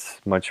think that's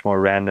much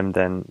more random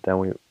than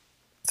we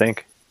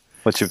think.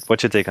 What's your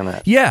take on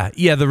that? Yeah.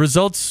 The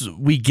results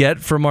we get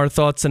from our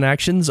thoughts and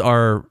actions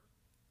are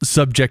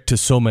subject to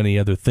so many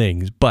other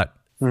things. But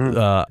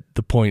the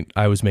point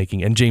I was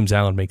making, and James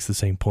Allen makes the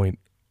same point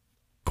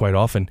quite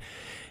often,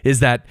 is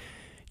that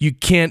you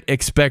can't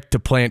expect to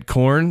plant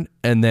corn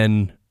and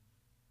then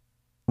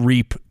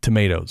reap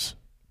tomatoes.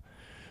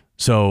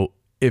 So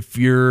if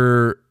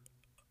you're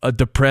a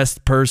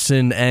depressed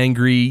person,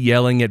 angry,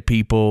 yelling at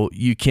people,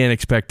 you can't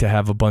expect to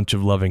have a bunch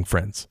of loving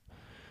friends.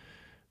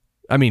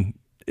 I mean,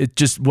 it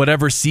just,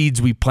 whatever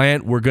seeds we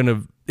plant,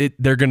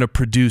 they're gonna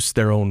produce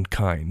their own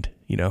kind,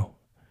 you know?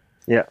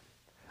 Yeah.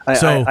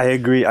 I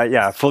agree.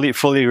 I fully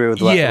agree with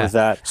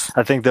that.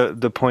 I think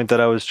the point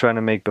that I was trying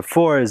to make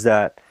before is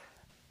that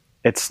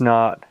it's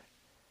not,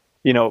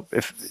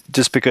 if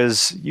just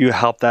because you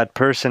help that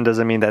person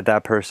doesn't mean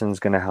that person's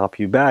going to help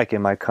you back. It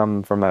might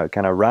come from a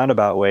kind of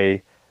roundabout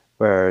way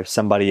where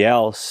somebody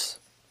else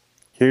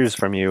hears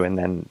from you and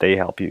then they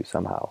help you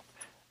somehow.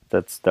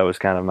 That was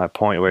kind of my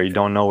point, where you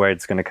don't know where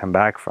it's going to come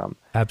back from.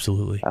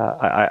 Absolutely.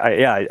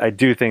 I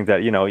do think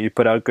that, you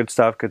put out good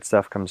stuff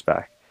comes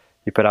back.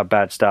 You put out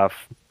bad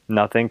stuff,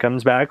 nothing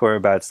comes back, or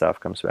bad stuff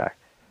comes back.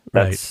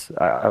 That's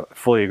right. I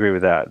fully agree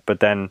with that. But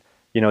then,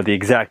 the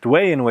exact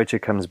way in which it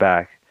comes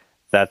back,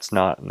 that's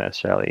not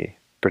necessarily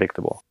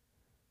predictable.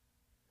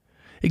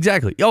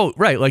 Exactly. Oh,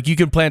 right. Like you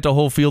can plant a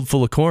whole field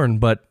full of corn,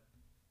 but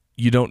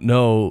you don't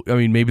know. I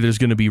mean, maybe there's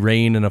going to be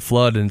rain and a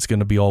flood and it's going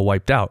to be all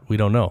wiped out. We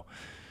don't know.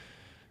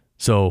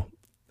 So,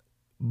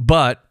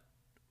 but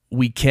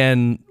we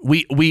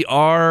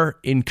are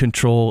in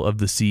control of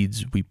the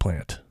seeds we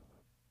plant.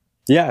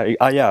 Yeah,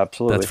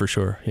 absolutely. That's for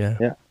sure. Yeah.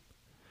 Yeah.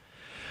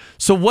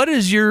 So what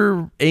is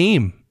your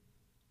aim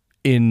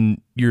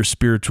in your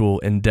spiritual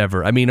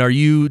endeavor? I mean,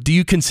 do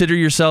you consider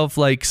yourself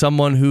like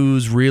someone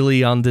who's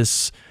really on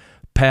this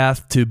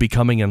path to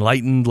becoming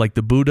enlightened like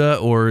the Buddha,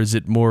 or is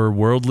it more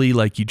worldly,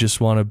 like you just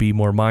want to be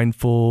more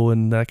mindful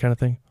and that kind of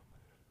thing?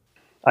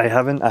 I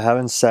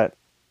haven't set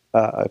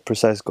a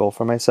precise goal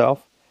for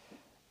myself.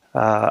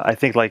 I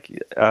think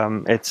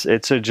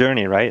it's a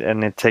journey, right?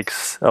 And it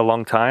takes a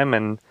long time,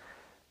 and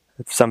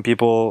some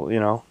people,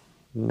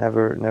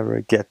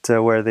 never get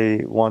to where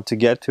they want to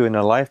get to in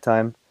a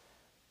lifetime.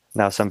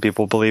 Now, some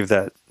people believe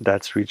that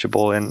that's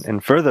reachable in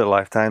further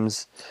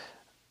lifetimes.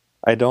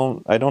 I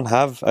don't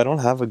have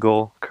a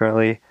goal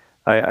currently.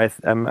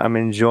 I'm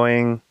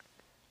enjoying.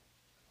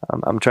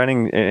 I'm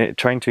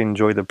trying to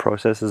enjoy the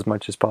process as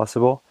much as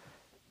possible.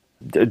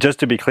 Just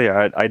to be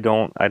clear, I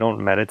don't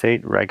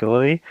meditate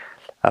regularly.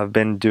 I've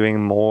been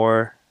doing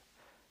more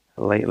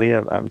lately.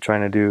 I'm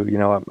trying to do.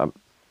 I'm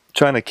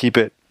trying to keep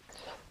it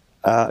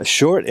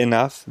short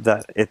enough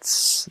that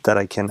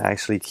I can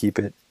actually keep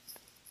it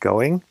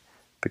going.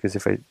 Because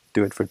if I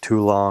do it for too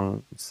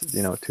long, it's,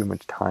 too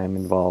much time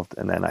involved,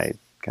 and then I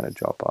kind of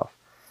drop off.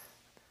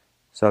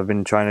 So I've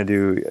been trying to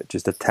do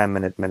just a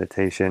 10-minute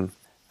meditation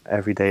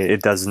every day.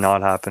 It does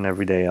not happen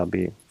every day, I'll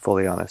be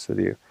fully honest with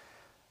you.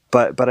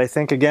 But I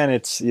think, again,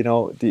 it's,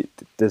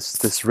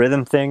 this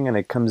rhythm thing, and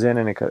it comes in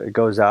and it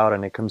goes out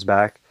and it comes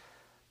back.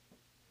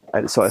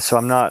 So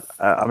I'm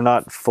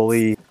not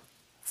fully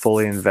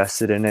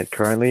invested in it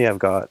currently. I've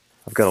got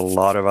a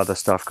lot of other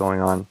stuff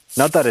going on.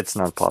 Not that it's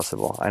not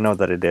possible. I know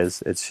that it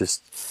is. It's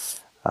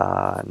just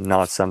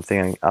not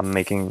something I'm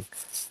making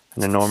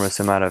an enormous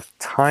amount of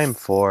time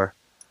for.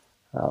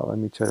 Let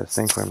me try to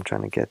think where I'm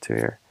trying to get to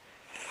here.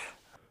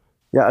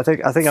 Yeah, I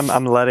think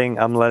I'm letting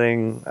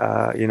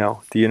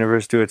the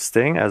universe do its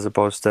thing as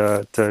opposed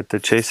to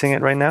chasing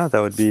it right now.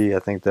 That would be, I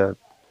think, a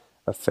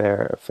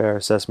fair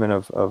assessment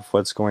of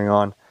what's going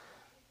on.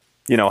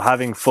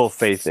 Having full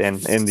faith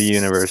in the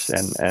universe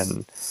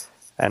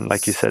and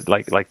like you said,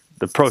 like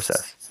the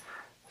process.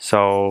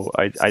 So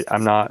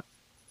I'm not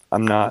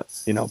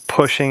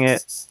pushing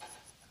it,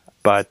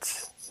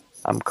 but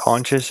I'm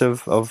conscious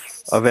of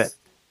it.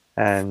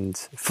 And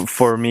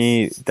for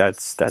me,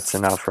 that's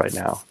enough right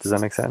now. Does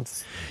that make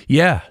sense?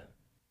 Yeah.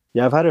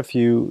 Yeah, I've had a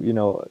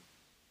few,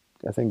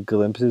 I think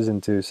glimpses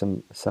into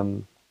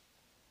some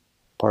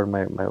part of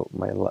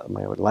my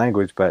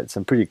language, but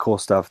some pretty cool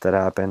stuff that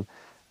happened.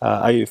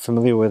 Are you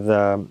familiar with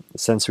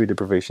sensory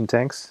deprivation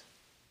tanks?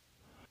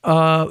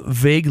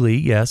 Vaguely,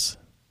 yes.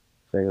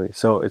 Vaguely.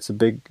 So it's a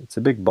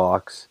big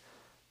box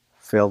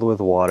filled with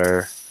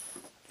water.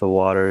 The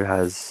water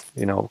has,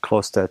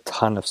 close to a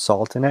ton of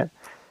salt in it.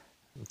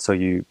 So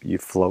you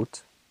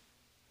float,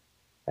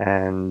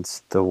 and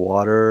the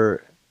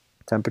water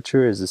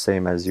temperature is the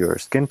same as your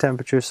skin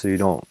temperature, so you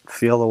don't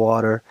feel the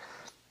water,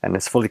 and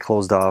it's fully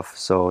closed off,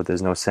 so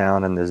there's no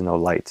sound and there's no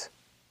light.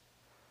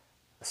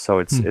 So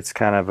it's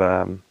kind of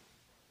a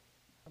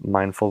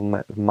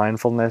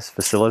mindfulness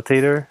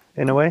facilitator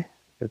in a way,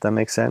 if that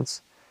makes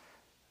sense,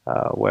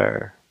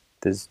 where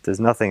there's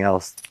nothing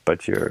else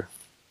but your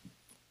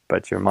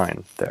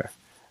mind there.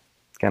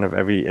 Kind of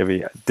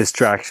every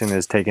distraction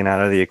is taken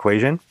out of the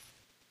equation,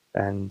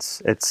 and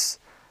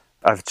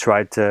I've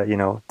tried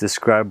to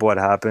describe what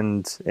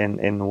happened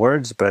in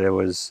words, but it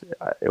was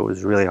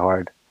really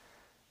hard.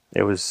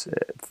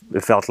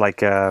 It felt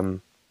like I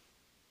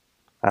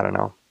don't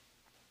know.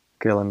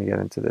 Okay, let me get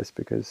into this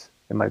because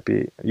it might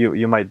be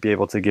you might be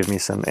able to give me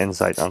some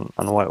insight on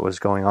what was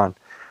going on.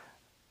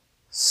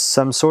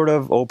 Some sort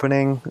of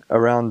opening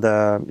around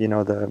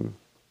the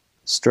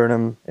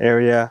sternum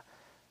area,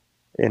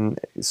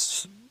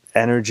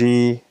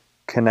 energy,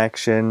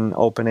 connection,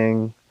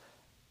 opening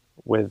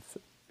with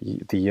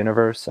the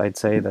universe. I'd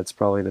say that's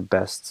probably the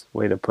best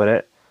way to put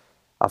it.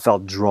 I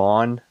felt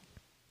drawn.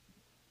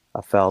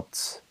 I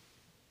felt,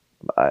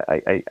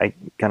 I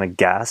kind of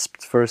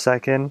gasped for a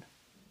second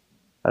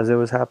as it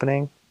was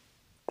happening.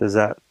 Does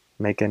that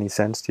make any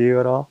sense to you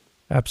at all?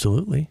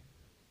 Absolutely.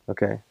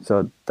 Okay,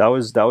 so that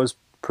was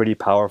pretty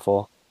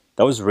powerful.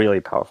 That was really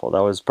powerful.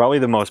 That was probably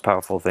the most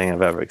powerful thing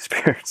I've ever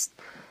experienced.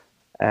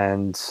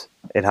 And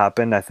it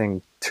happened, I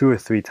think, 2 or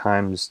 3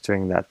 times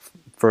during that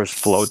first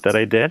float that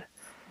I did.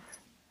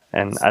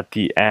 And at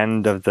the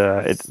end of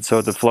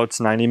so the float's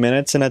 90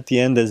 minutes, and at the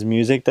end there's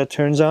music that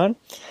turns on.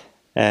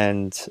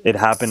 And it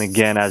happened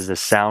again as the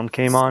sound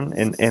came on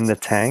in the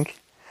tank.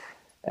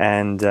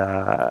 And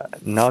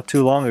not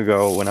too long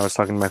ago, when I was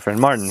talking to my friend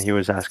Martin, he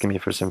was asking me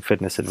for some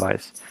fitness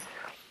advice.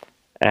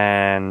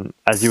 And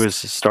as he was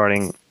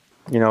starting,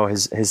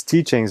 his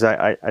teachings,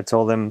 I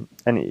told him,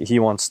 and he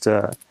wants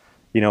to,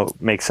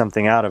 make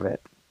something out of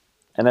it.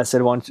 And I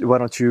said, why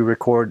don't you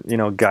record,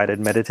 guided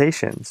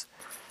meditations?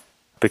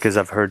 Because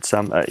I've heard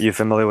some. You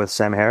familiar with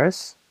Sam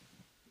Harris?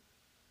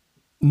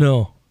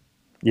 No.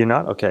 You're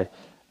not? Okay.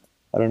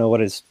 I don't know what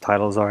his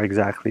titles are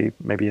exactly.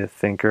 Maybe a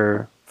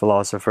thinker,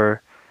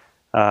 philosopher.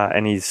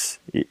 And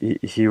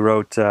he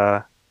wrote,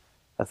 I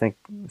think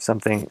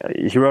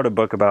he wrote a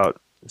book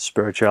about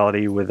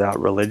spirituality without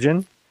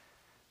religion.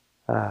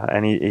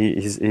 And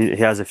he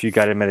has a few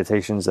guided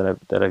meditations that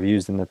I've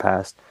used in the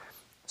past.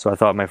 So I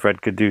thought my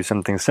friend could do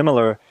something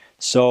similar.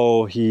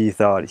 So he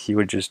thought he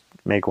would just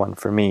make one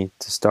for me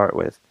to start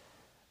with,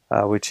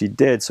 which he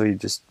did. So he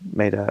just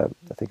made I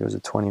think it was a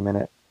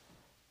 20-minute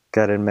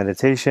guided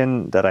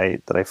meditation that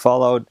I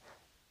followed.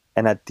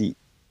 And it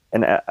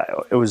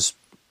was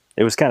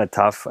kind of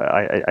tough.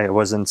 I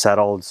wasn't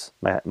settled.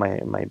 My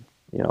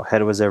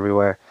head was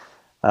everywhere.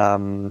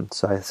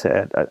 So I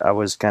said I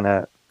was kind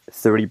of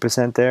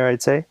 30% there,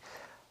 I'd say.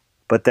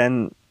 But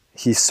then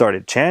he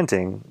started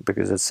chanting,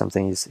 because it's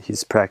something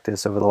he's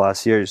practiced over the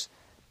last years,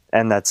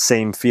 and that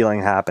same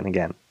feeling happened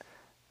again.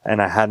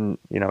 And I hadn't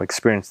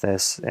experienced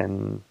this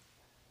in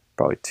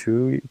probably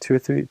two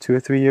or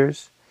three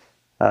years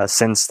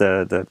since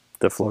the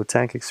float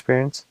tank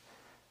experience.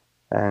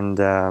 And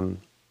I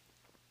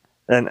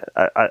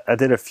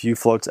did a few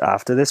floats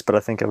after this, but I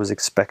think I was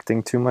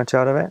expecting too much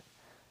out of it.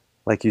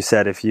 Like you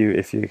said, if you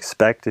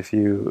expect, if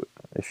you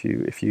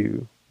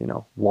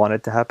want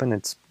it to happen,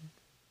 it's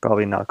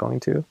probably not going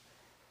to.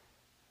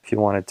 If you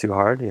want it too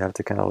hard, you have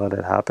to kind of let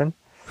it happen,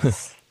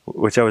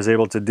 which I was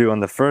able to do on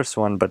the first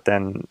one. But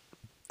then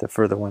the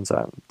further ones,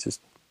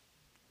 just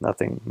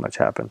nothing much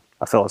happened.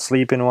 I fell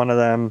asleep in one of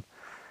them.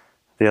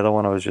 The other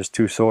one, I was just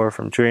too sore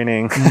from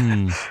training.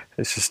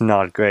 It's just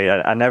not great.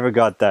 I never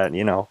got that,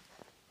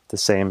 the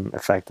same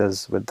effect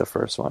as with the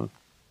first one.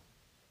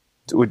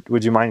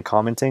 Would you mind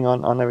commenting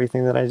on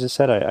everything that I just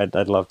said?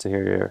 I'd love to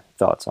hear your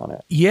thoughts on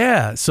it.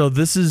 Yeah, so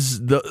this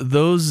is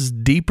those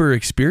deeper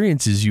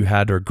experiences you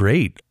had are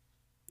great.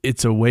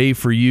 It's a way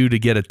for you to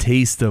get a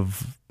taste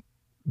of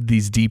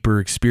these deeper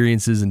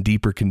experiences and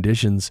deeper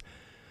conditions.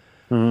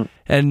 Mm-hmm.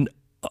 And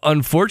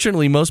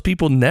unfortunately, most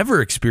people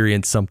never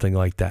experience something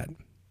like that.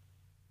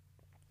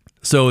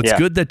 So it's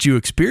good that you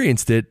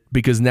experienced it,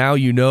 because now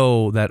you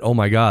know that, oh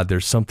my God,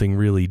 there's something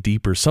really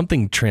deeper,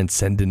 something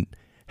transcendent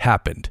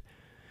happened.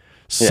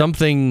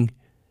 Something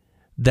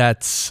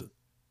that's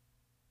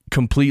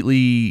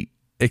completely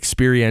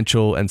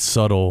experiential and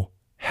subtle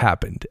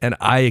happened, and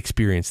I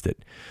experienced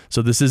it.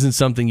 So this isn't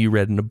something you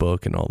read in a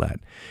book and all that.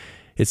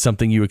 It's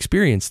something you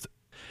experienced.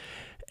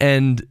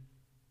 And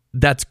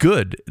that's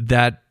good.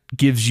 That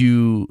gives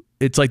you,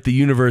 it's like the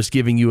universe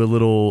giving you a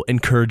little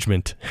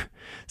encouragement,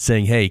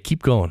 saying, hey,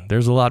 keep going.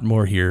 There's a lot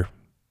more here.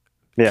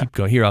 Yeah. Keep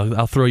going. Here,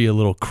 I'll throw you a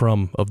little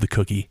crumb of the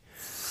cookie.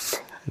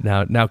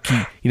 Now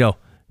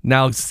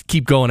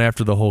keep going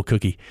after the whole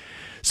cookie.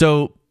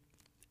 So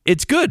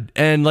it's good.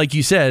 And like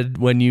you said,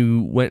 when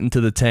you went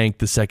into the tank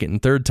the second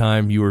and third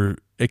time, you were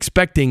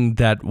expecting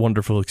that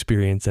wonderful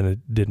experience, and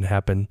it didn't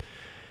happen.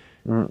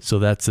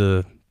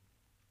 So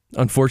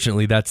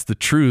unfortunately, that's the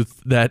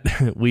truth,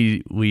 that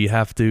we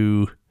have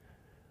to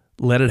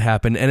let it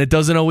happen, and it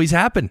doesn't always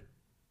happen.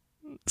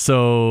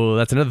 So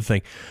that's another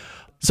thing.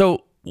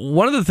 So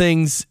one of the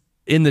things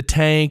in the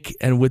tank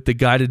and with the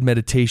guided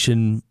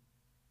meditation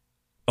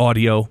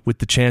audio, with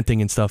the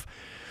chanting and stuff,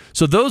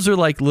 so those are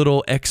like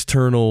little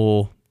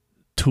external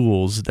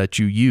tools that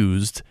you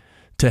used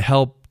to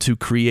help to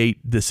create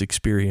this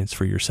experience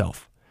for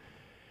yourself.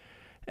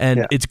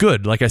 And it's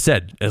good. Like I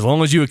said, as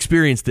long as you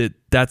experienced it,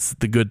 that's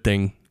the good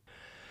thing.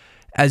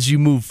 As you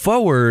move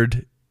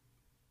forward,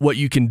 what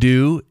you can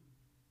do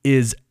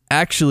is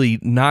actually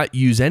not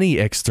use any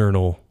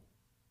external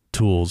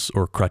tools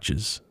or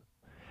crutches.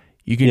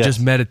 You can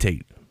just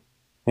meditate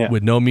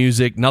with no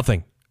music,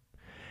 nothing,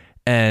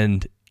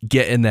 and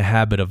get in the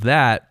habit of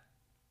that.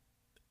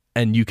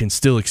 And you can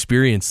still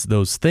experience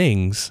those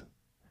things,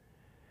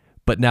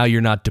 but now you're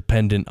not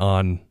dependent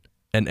on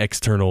an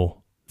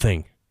external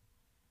thing.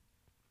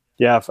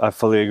 Yeah, I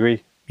fully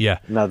agree. Yeah.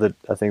 Now that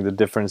I think the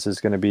difference is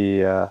going to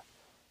be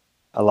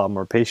a lot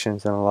more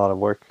patience and a lot of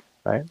work,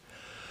 right?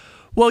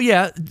 Well,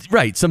 yeah,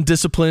 right. Some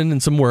discipline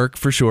and some work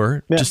for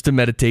sure, Yeah. just to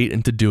meditate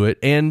and to do it.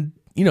 And,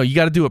 you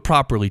got to do it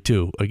properly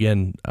too.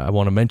 Again, I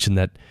want to mention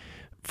that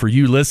for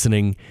you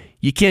listening,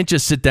 you can't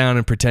just sit down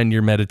and pretend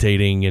you're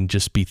meditating and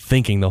just be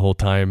thinking the whole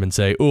time and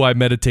say, oh, I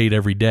meditate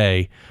every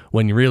day,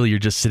 when you're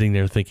just sitting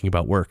there thinking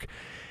about work.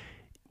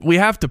 We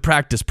have to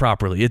practice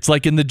properly. It's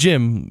like in the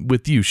gym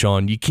with you,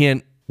 Sean. You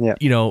can't,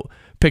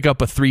 pick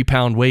up a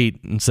 3-pound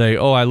weight and say,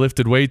 oh, I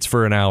lifted weights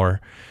for an hour.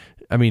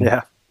 I mean,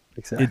 yeah,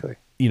 exactly.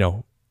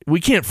 We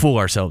can't fool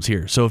ourselves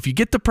here. So if you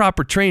get the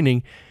proper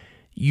training,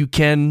 you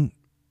can,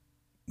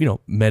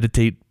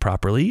 meditate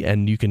properly,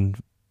 and you can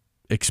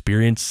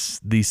experience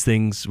these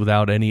things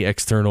without any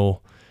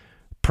external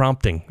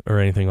prompting or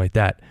anything like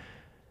that.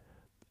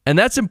 And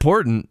that's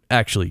important,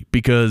 actually,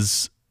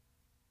 because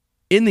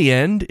in the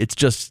end, it's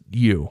just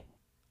you.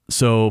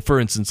 So, for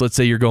instance, let's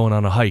say you're going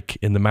on a hike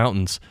in the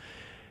mountains,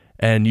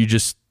 and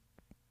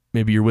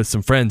maybe you're with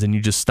some friends, and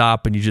you just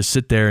stop and you just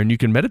sit there and you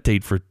can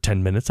meditate for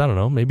 10 minutes. I don't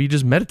know. Maybe you're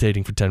just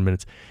meditating for 10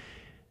 minutes.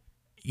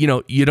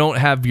 You don't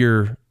have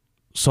your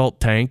salt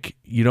tank.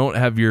 You don't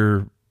have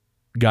your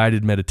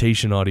guided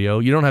meditation audio.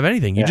 You don't have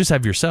anything. You just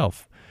have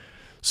yourself.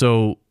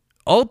 So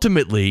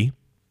ultimately,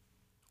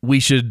 we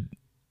should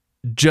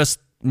just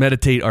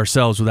meditate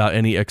ourselves without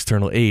any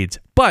external aids.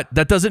 But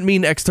that doesn't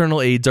mean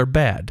external aids are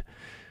bad.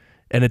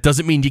 And it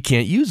doesn't mean you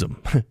can't use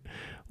them.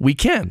 We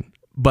can,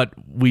 but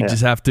we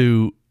just have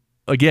to,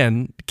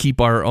 again,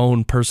 keep our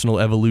own personal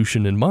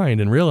evolution in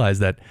mind and realize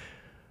that,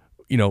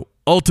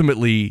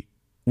 ultimately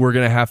we're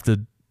going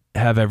to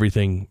have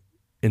everything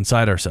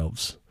inside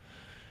ourselves.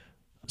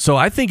 So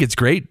I think it's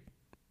great,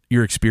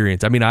 your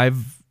experience. I mean,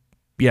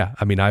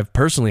 I've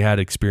personally had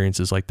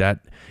experiences like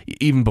that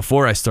even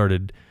before I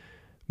started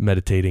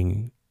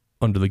meditating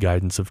under the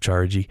guidance of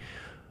Charji.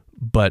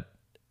 But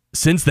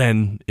since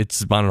then,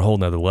 it's on a whole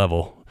nother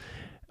level.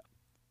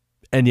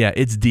 And yeah,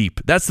 it's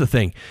deep. That's the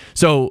thing.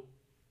 So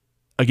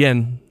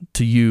again,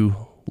 to you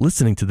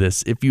listening to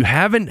this, if you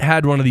haven't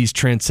had one of these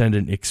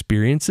transcendent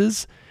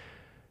experiences,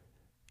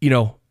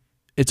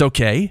 it's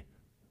okay.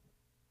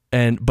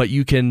 But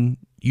you can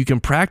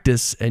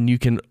practice, and you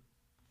can,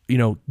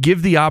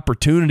 give the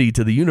opportunity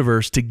to the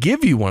universe to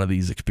give you one of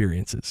these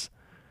experiences.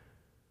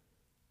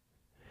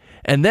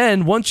 And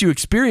then once you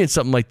experience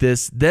something like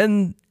this,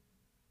 then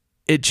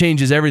it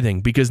changes everything,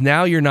 because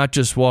now you're not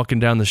just walking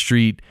down the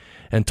street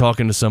and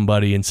talking to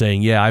somebody and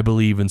saying, yeah, I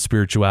believe in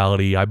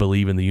spirituality, I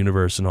believe in the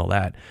universe and all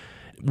that,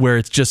 where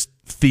it's just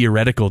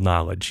theoretical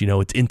knowledge,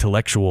 it's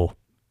intellectual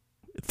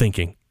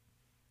thinking.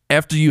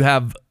 After you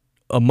have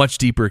a much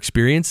deeper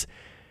experience,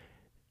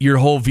 your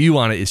whole view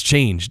on it is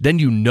changed. Then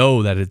you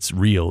know that it's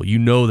real. You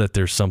know that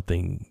there's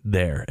something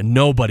there, and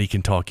nobody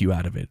can talk you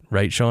out of it.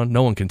 Right, Sean?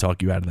 No one can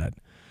talk you out of that.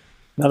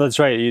 No, that's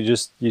right. You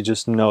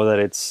just know that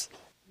it's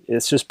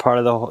just part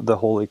of the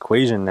whole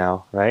equation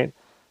now, right?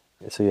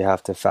 So you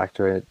have to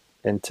factor it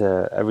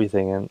into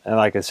everything. And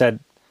like I said,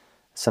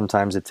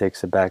 sometimes it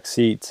takes a back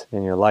seat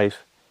in your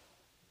life,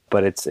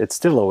 but it's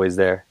still always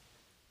there.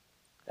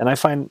 And I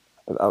find,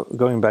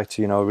 going back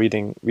to,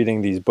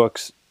 reading these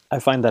books, I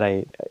find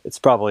that it's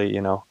probably,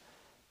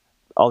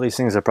 all these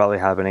things are probably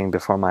happening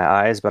before my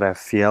eyes, but I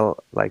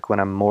feel like when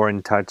I'm more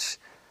in touch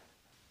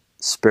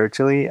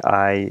spiritually,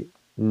 I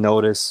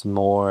notice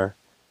more,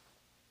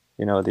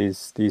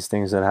 these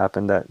things that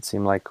happen that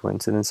seem like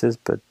coincidences,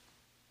 but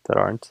that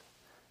aren't.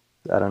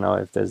 I don't know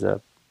if there's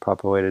a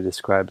proper way to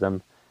describe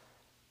them.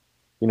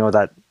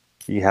 That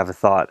you have a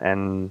thought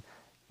and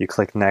you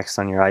click next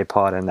on your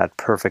iPod and that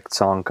perfect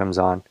song comes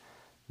on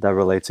that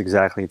relates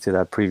exactly to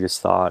that previous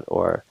thought,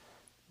 or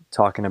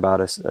talking about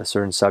a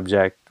certain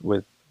subject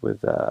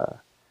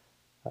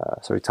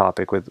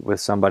topic with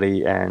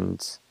somebody,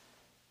 and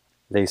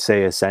they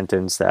say a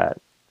sentence that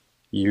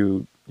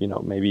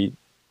maybe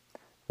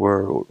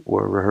were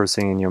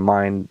rehearsing in your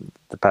mind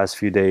the past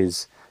few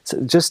days.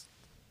 So just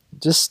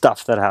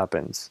stuff that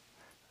happens.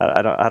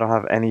 I don't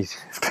have any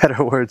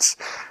better words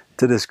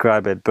to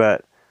describe it,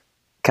 but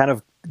kind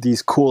of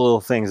these cool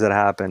little things that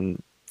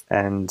happen,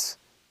 and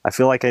I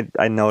feel like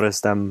I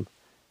notice them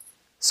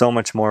so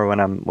much more when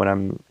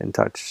I'm in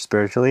touch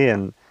spiritually,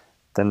 and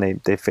then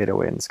they fade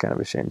away, and it's kind of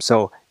a shame.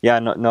 So yeah,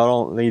 not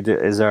only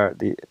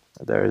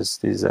there's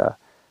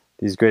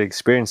these great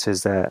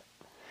experiences that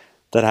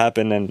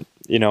happen, and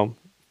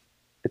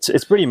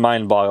it's pretty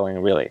mind-boggling,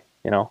 really.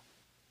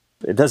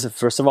 It doesn't.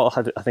 First of all,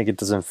 I think it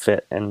doesn't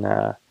fit in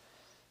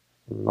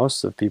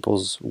most of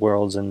people's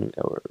worlds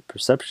or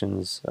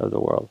perceptions of the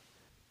world.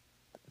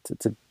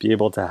 To be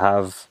able to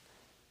have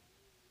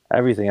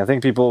everything. I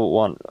think people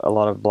want a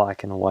lot of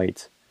black and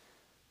white,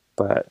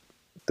 but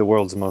the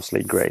world's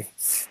mostly gray,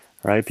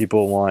 right?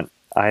 People want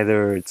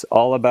either it's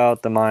all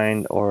about the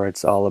mind or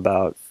it's all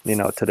about,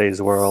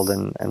 today's world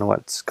and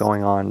what's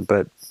going on.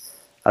 But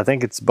I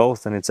think it's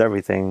both, and it's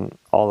everything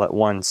all at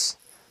once.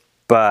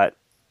 But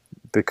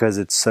because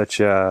it's such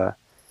a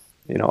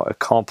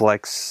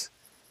complex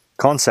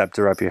concept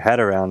to wrap your head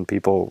around,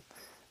 people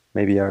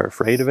maybe are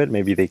afraid of it.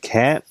 Maybe they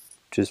can't,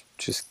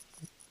 just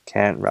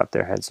can't wrap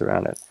their heads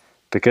around it.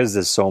 because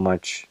there's so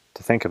much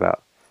to think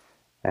about.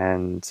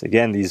 And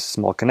again, these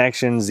small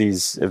connections,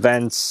 these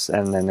events,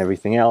 and then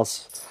everything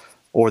else,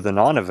 or the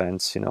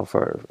non-events,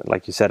 for,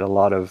 like you said, a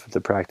lot of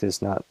the practice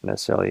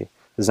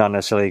there's not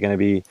necessarily going to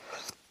be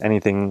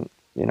anything,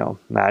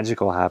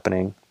 magical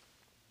happening.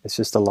 It's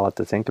just a lot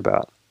to think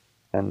about.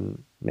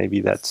 And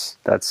maybe that's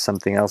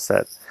something else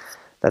that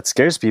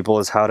scares people,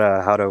 is how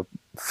to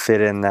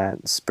fit in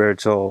that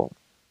spiritual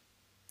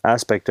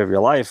aspect of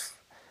your life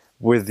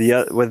with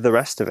the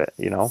rest of it.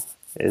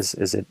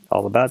 Is it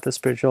all about the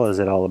spiritual? Is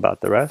it all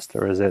about the rest?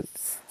 Or is it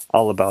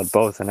all about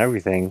both and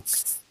everything?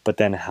 But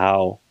then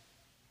how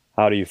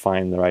do you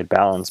find the right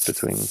balance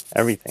between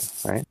everything,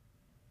 right?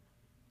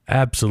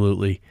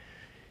 Absolutely.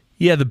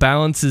 Yeah, the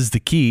balance is the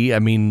key. I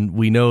mean,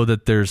 we know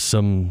that there's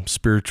some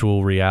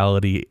spiritual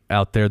reality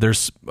out there.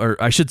 There's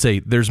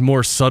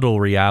more subtle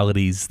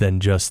realities than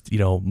just,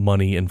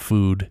 money and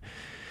food.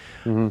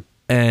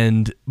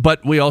 Mm-hmm.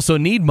 But we also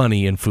need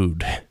money and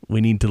food. We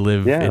need to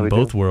live in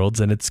both worlds,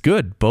 and it's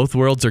good. Both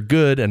worlds are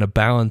good, and a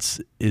balance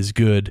is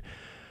good.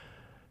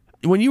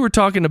 When you were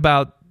talking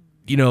about,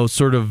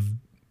 sort of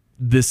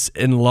this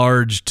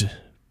enlarged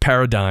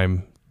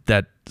paradigm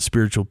that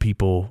spiritual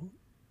people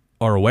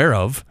are aware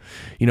of,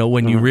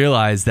 when you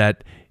realize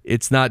that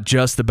it's not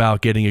just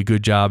about getting a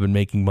good job and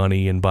making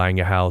money and buying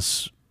a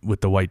house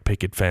with the white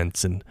picket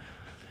fence and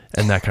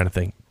that kind of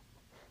thing.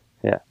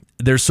 Yeah.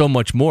 There's so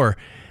much more.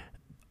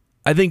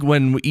 I think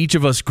when each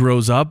of us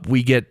grows up,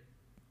 we get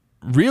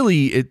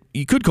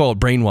you could call it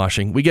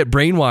brainwashing. We get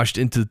brainwashed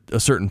into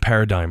a certain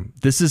paradigm.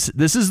 This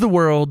is the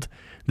world.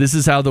 This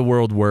is how the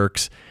world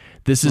works.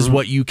 This is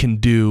what you can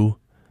do.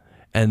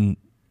 And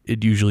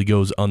it usually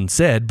goes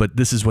unsaid, but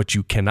this is what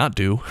you cannot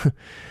do.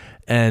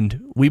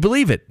 And we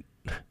believe it.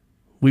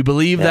 We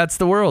believe that's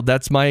the world.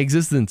 That's my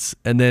existence.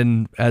 And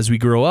then as we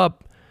grow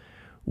up,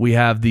 we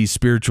have these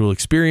spiritual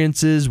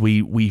experiences.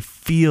 We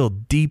feel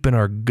deep in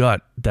our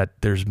gut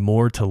that there's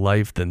more to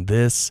life than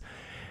this.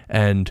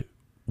 And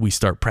we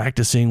start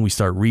practicing, we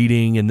start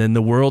reading, and then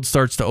the world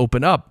starts to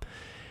open up.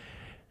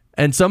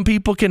 And some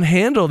people can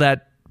handle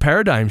that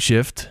paradigm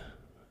shift,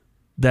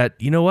 that,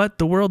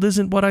 the world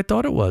isn't what I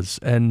thought it was.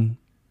 And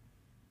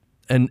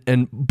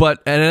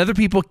other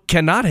people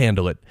cannot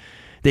handle it.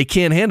 They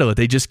can't handle it.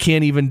 They just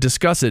can't even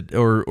discuss it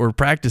or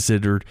practice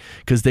it, or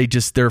because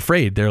they're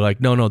afraid. They're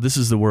like, no, this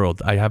is the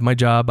world. I have my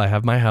job. I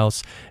have my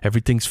house.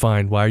 Everything's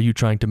fine. Why are you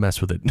trying to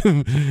mess with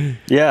it?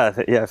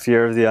 Yeah.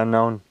 Fear of the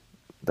unknown.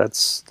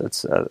 That's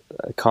a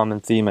common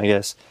theme, I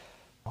guess.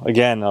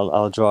 Again,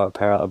 I'll draw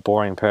a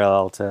boring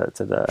parallel to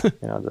the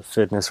the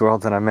fitness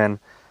world that I'm in.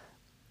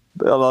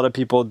 But a lot of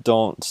people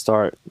don't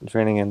start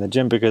training in the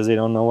gym because they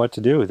don't know what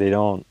to do.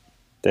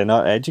 They're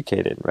not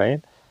educated,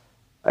 right?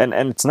 And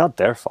it's not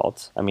their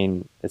fault. I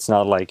mean, it's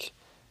not like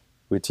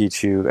we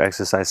teach you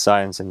exercise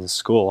science in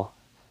school,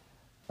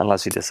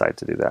 unless you decide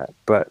to do that.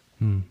 But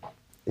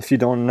if you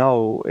don't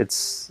know,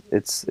 it's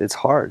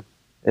hard.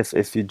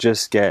 If you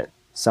just get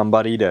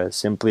somebody to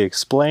simply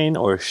explain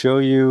or show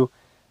you,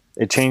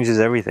 it changes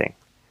everything.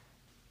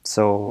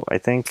 So I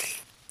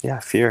think,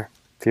 fear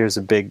is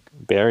a big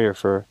barrier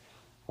for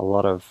a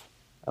lot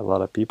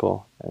of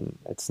people, and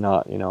it's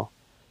not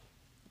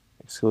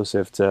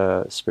exclusive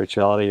to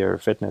spirituality or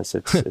fitness.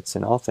 It's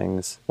in all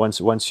things.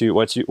 Once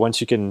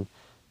you can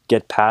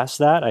get past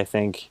that, I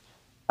think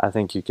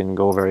you can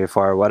go very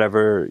far.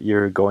 Whatever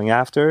you're going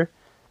after,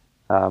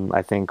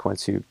 I think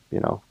once you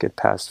get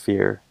past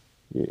fear,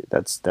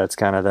 that's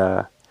kind of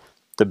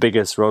the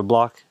biggest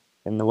roadblock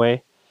in the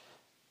way.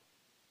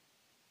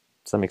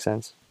 Does that make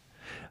sense?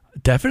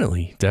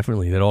 Definitely.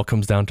 That all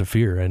comes down to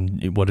fear.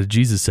 And what did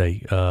Jesus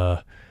say?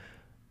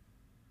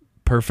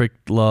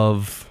 Perfect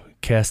love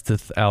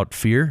casteth out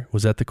fear.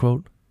 Was that the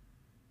quote?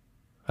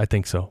 I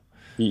think so.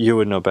 You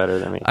would know better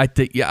than me.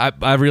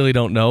 I really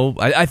don't know.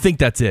 I think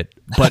that's it.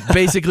 But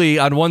basically,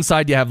 on one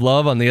side you have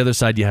love, on the other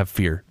side you have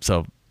fear.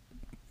 So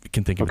you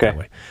can think of it that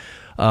way.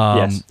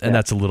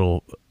 That's a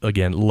little,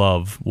 again,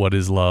 love. What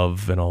is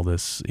love and all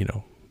this,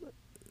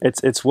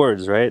 It's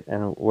words, right?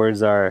 And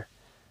words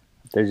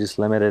they're just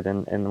limited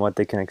in what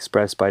they can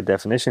express by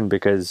definition,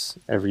 because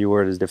every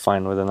word is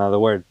defined with another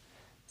word.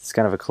 It's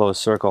kind of a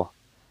closed circle.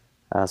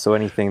 So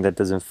anything that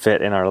doesn't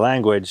fit in our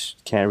language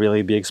can't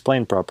really be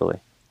explained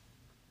properly.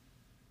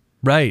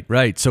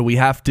 Right. So we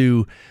have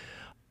to,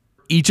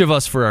 each of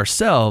us for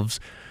ourselves,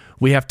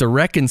 we have to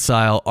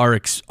reconcile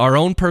our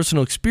own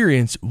personal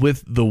experience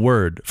with the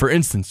word. For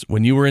instance,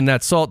 when you were in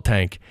that salt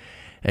tank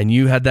and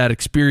you had that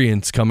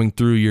experience coming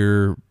through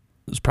it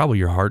was probably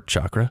your heart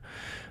chakra,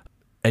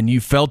 and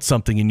you felt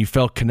something and you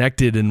felt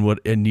connected, and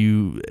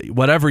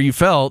whatever you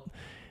felt,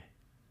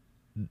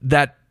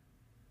 that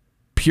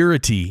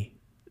purity,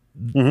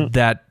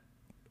 that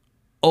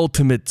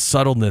ultimate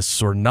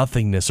subtleness or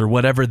nothingness or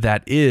whatever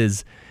that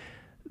is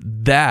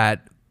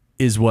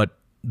what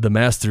the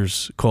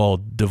masters call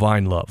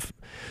divine love.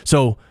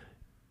 So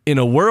in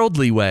a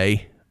worldly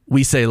way,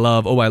 we say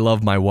love, I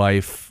love my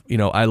wife,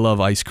 I love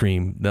ice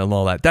cream and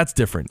all that. That's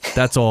different.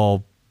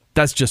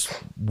 That's just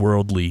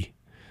worldly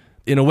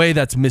in a way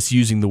that's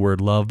misusing the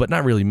word love, but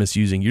not really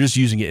misusing. You're just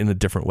using it in a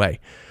different way.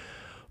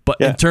 But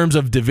in terms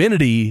of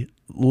divinity,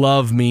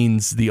 love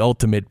means the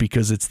ultimate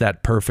because it's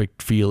that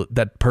perfect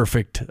that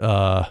perfect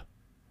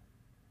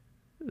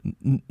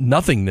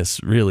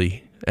nothingness,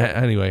 really.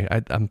 Anyway,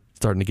 I'm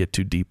starting to get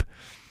too deep.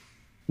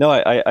 No,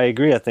 I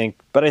agree. I think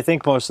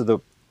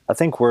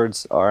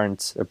words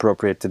aren't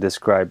appropriate to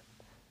describe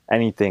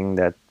anything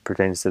that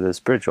pertains to the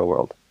spiritual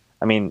world.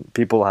 I mean,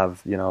 people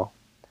have done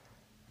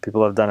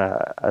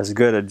as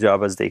good a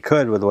job as they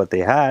could with what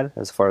they had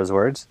as far as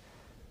words.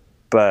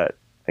 But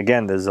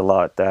again, there's a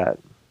lot that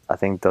I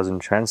think doesn't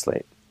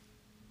translate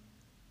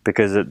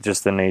because it's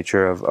just the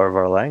nature of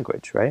our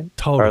language, right?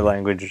 Totally. Our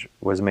language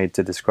was made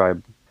to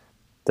describe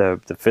the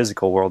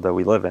physical world that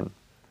we live in.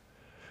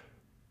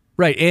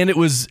 Right.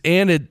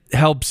 And it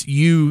helps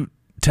you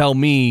tell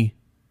me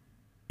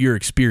your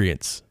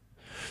experience.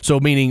 So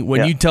meaning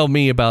when you tell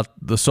me about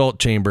the salt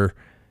chamber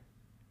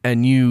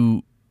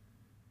and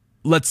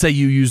let's say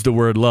you use the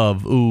word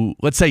love. Ooh,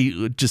 let's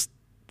say just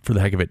for the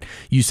heck of it,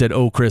 you said,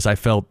 "Oh, Chris, I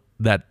felt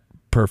that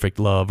perfect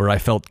love," or "I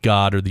felt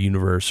God or the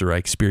universe," or "I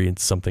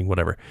experienced something,"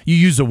 whatever. You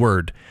use a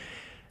word.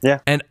 Yeah.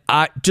 And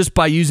just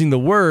by using the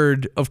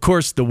word, of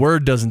course, the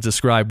word doesn't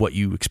describe what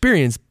you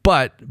experience,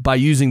 but by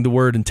using the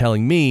word and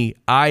telling me,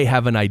 I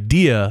have an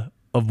idea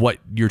of what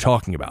you're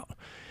talking about.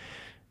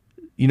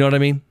 You know what I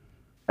mean?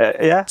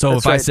 Yeah. So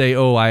if I say,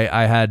 "Oh,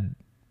 I had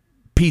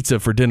pizza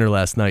for dinner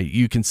last night,"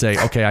 you can say,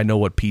 "Okay, I know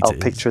what pizza is."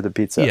 I'll picture the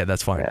pizza. Yeah,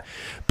 that's fine. Yeah.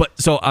 But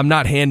so I'm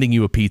not handing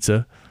you a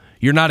pizza.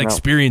 You're not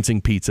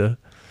experiencing pizza.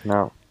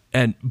 No.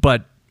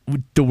 But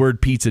the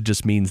word pizza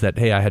just means that,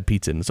 hey, I had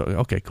pizza. And so,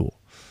 okay, cool.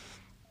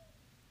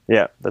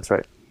 Yeah, that's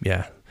right.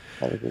 Yeah.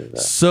 I agree with that.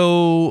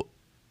 So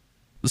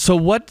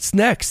what's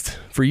next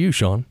for you,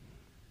 Sean?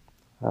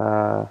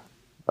 I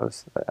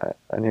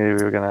knew you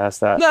were going to ask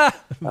that.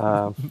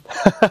 Nah.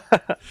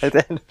 I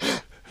did.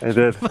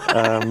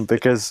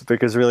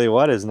 Because really,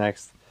 what is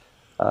next?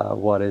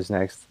 What is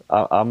next?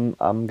 I'm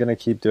going to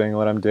keep doing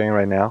what I'm doing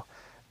right now,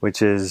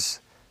 which is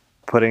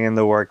putting in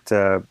the work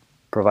to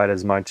provide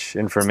as much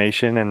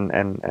information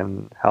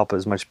and help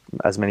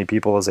as many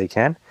people as I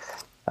can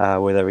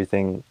with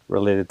everything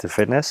related to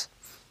fitness.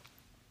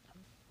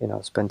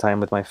 Spend time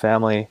with my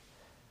family.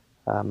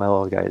 My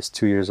little guy is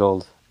 2 years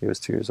old. He was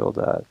 2 years old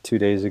 2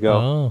 days ago.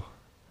 Oh.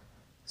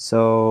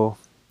 So,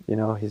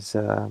 he's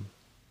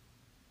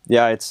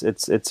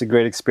it's a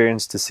great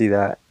experience to see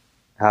that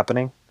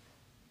happening,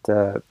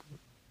 to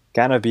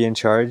kind of be in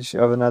charge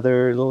of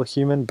another little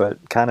human,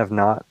 but kind of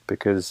not,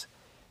 because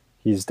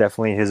he's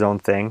definitely his own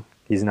thing.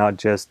 He's not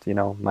just,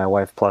 my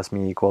wife plus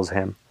me equals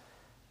him.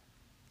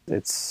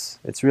 It's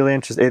really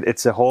interesting.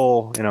 It's a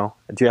whole, do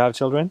you have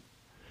children?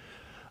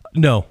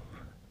 No.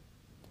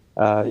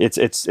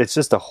 It's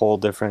just a whole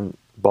different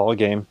ball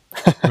game,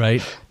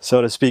 right?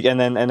 So to speak. And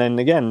then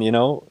again,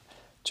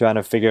 trying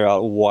to figure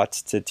out what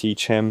to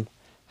teach him,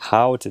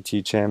 how to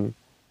teach him,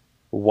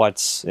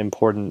 what's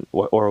important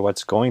or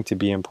what's going to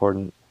be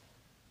important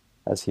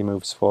as he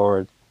moves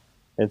forward.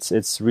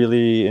 It's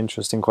really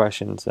interesting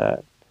questions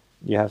that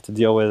you have to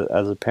deal with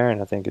as a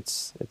parent. I think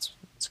it's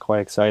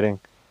quite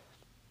exciting.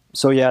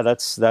 So yeah,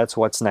 that's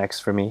what's next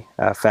for me.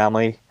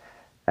 Family,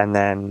 and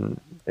then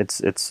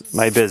it's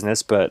my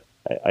business, but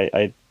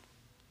I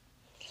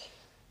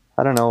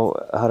don't know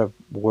how to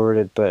word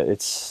it, but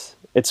it's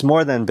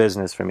more than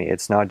business for me.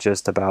 It's not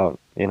just about,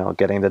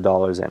 getting the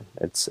dollars in.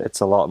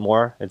 It's a lot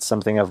more. It's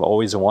something I've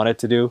always wanted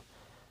to do,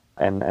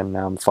 and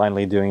now I'm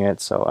finally doing it.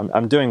 So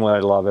I'm doing what I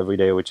love every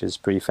day, which is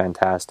pretty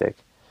fantastic,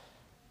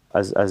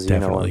 as you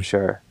know, I'm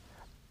sure.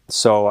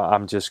 So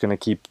I'm just going to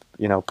keep,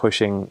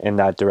 pushing in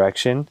that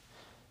direction,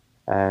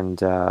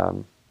 and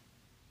I'm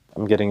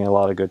getting a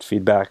lot of good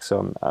feedback.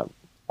 So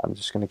I'm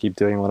just going to keep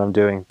doing what I'm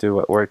doing, do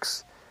what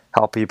works,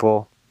 help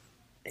people,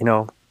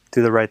 do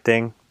the right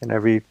thing in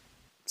every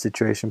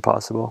situation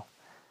possible.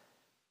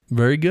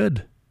 Very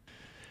good.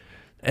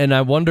 And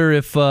I wonder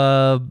if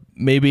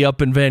maybe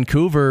up in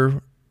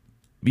Vancouver,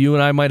 you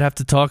and I might have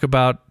to talk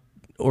about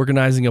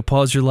organizing a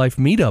Pause Your Life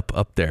meetup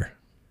up there.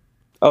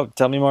 Oh,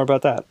 tell me more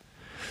about that.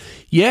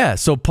 Yeah,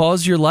 so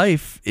Pause Your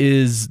Life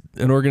is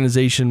an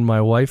organization my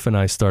wife and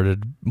I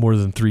started more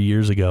than 3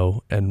 years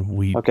ago, and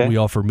we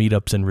offer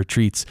meetups and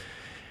retreats.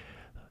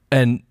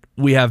 And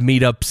we have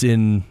meetups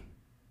in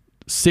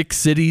 6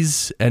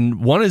 cities,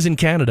 and one is in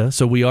Canada,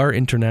 so we are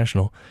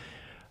international.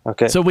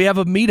 Okay. So we have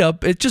a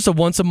meetup. It's just a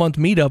once-a-month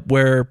meetup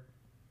where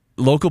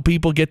local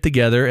people get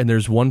together, and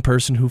there's one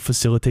person who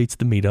facilitates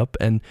the meetup.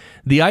 And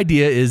the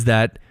idea is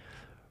that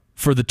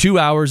for the 2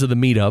 hours of the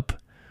meetup,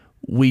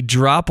 we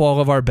drop all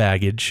of our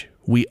baggage,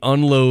 we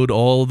unload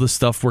all the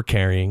stuff we're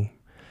carrying,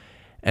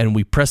 and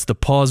we press the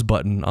pause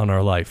button on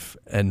our life,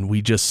 and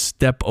we just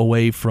step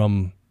away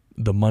from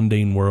the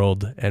mundane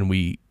world, and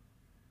we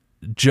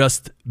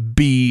just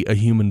be a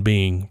human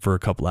being for a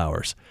couple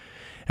hours.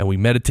 And we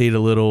meditate a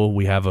little.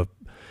 We have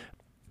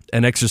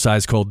an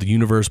exercise called the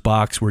universe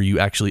box, where you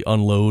actually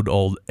unload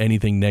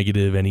anything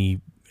negative,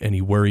 any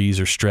worries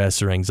or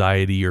stress or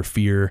anxiety or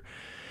fear.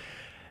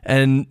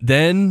 And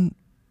then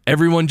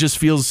everyone just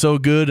feels so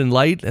good and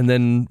light. And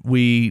then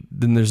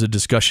there's a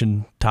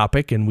discussion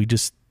topic, and we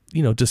just,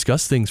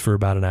 discuss things for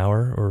about an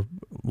hour or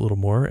a little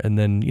more. And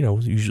then,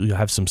 usually you'll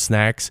have some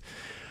snacks.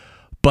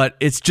 But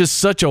it's just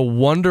such a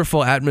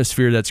wonderful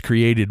atmosphere that's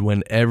created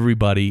when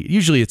everybody,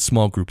 usually it's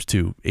small groups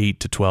too, 8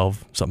 to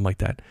 12, something like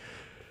that.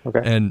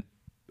 Okay. And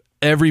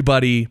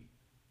everybody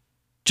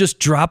just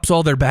drops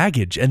all their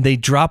baggage, and they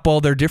drop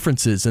all their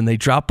differences, and they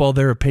drop all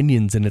their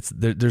opinions, and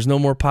there's no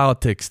more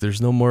politics.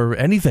 There's no more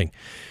anything.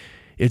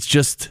 It's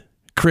just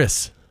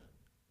Chris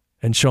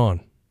and Sean.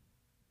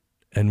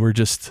 And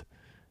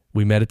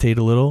we meditate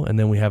a little, and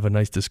then we have a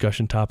nice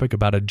discussion topic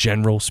about a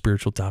general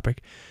spiritual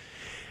topic.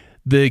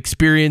 The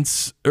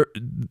experience,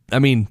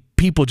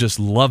 people just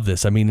love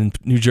this. In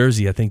New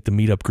Jersey, I think the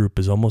meetup group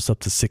is almost up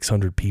to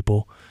 600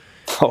 people.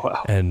 Oh,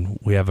 wow. And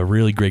we have a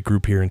really great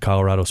group here in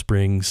Colorado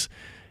Springs.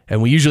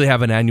 And we usually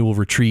have an annual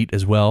retreat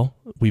as well.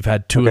 We've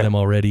had 2 of them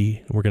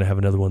already. We're going to have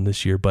another one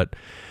this year. But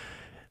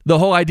the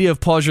whole idea of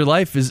Pause Your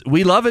Life is,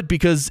 we love it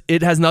because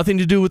it has nothing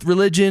to do with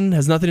religion,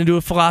 has nothing to do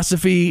with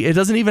philosophy. It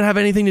doesn't even have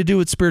anything to do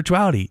with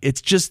spirituality. It's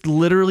just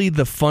literally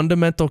the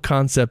fundamental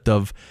concept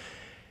of,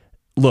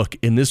 look,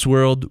 in this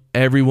world,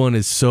 everyone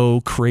is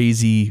so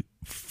crazy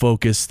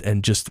focused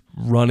and just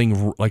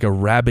running like a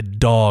rabid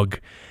dog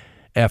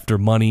after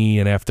money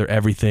and after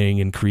everything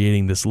and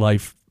creating this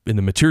life in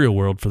the material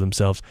world for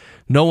themselves.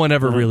 No one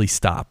ever really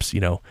stops,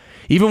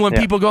 Even when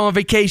people go on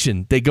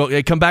vacation, they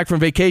come back from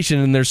vacation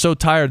and they're so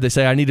tired, they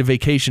say, I need a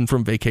vacation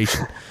from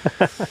vacation.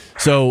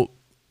 So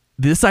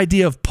this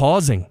idea of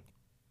pausing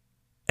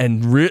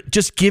and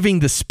just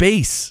giving the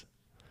space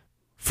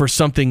for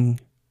something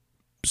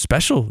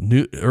special,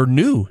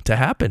 new to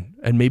happen,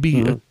 and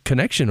maybe a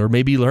connection, or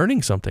maybe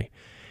learning something.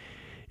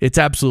 It's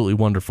absolutely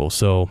wonderful.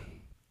 So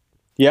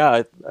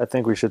yeah, I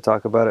think we should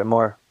talk about it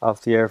more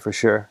off the air for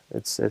sure.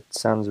 It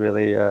sounds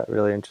really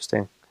really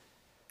interesting.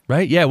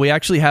 Right? Yeah, we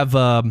actually have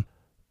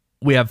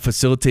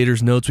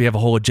facilitators notes. We have a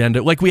whole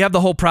agenda. Like, we have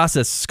the whole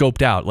process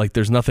scoped out. Like,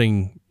 there's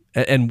nothing,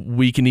 and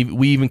we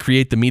even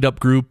create the meetup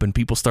group, and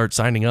people start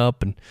signing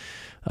up, and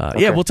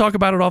we'll talk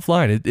about it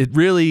offline. It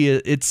really,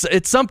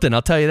 it's something,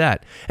 I'll tell you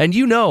that. And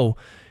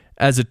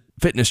as a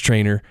fitness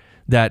trainer,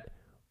 that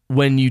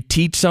when you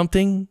teach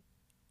something,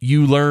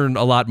 you learn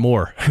a lot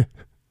more.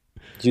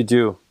 You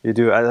do.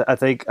 I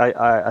think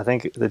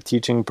the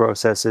teaching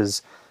process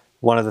is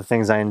one of the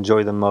things I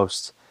enjoy the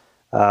most.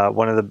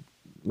 One of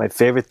my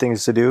favorite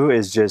things to do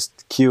is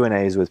just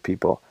Q&As with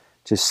people.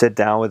 Just sit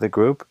down with a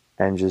group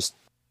and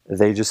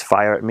they just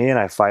fire at me and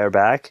I fire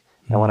back.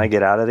 And when I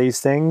get out of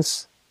these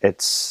things,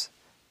 it's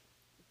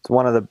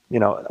one of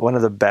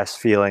the best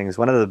feelings,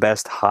 one of the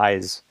best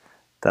highs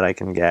that I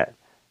can get.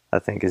 I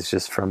think is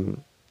just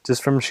from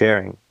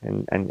sharing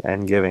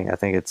and giving. I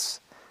think it's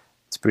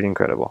pretty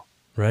incredible.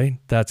 Right?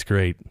 That's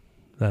great.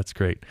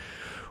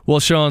 Well,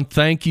 Sean,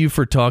 thank you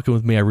for talking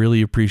with me. I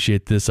really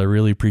appreciate this. I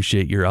really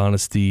appreciate your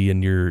honesty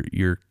and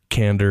your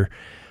candor.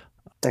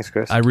 Thanks,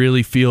 Chris. I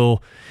really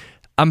feel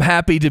I'm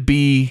happy to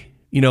be,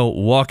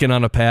 walking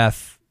on a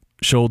path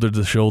shoulder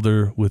to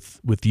shoulder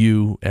with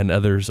you and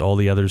others, all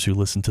the others who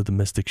listen to the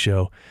Mystic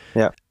Show.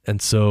 Yeah.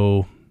 And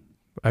so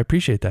I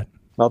appreciate that.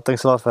 Well,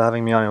 thanks a lot for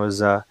having me on. It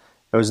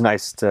was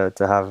nice to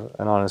have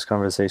an honest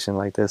conversation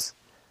like this.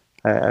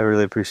 I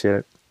really appreciate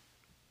it.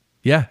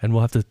 Yeah, and we'll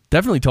have to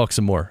definitely talk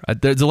some more.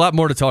 There's a lot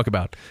more to talk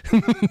about.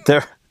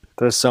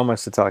 There's so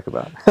much to talk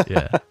about.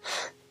 Yeah.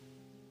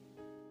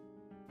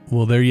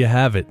 Well, there you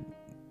have it.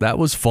 That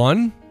was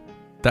fun.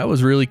 That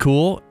was really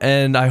cool,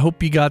 and I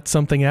hope you got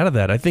something out of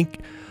that. I think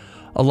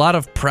a lot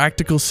of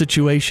practical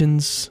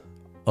situations,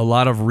 a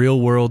lot of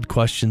real-world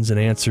questions and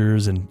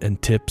answers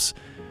and tips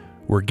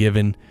were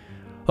given.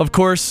 Of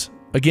course,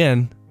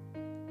 again,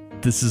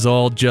 this is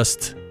all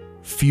just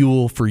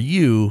fuel for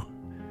you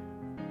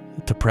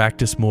to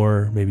practice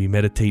more, maybe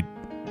meditate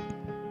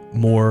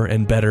more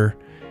and better,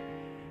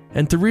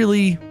 and to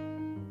really,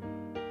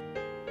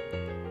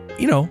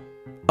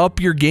 up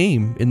your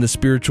game in the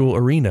spiritual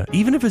arena,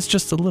 even if it's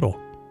just a little.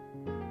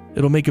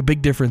 It'll make a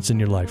big difference in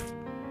your life.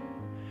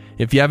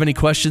 If you have any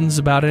questions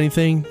about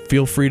anything,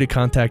 feel free to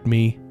contact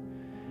me,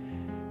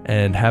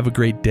 and have a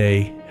great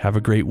day, have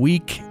a great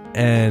week,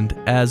 and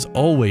as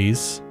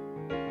always,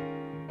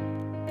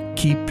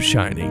 keep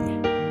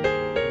shining.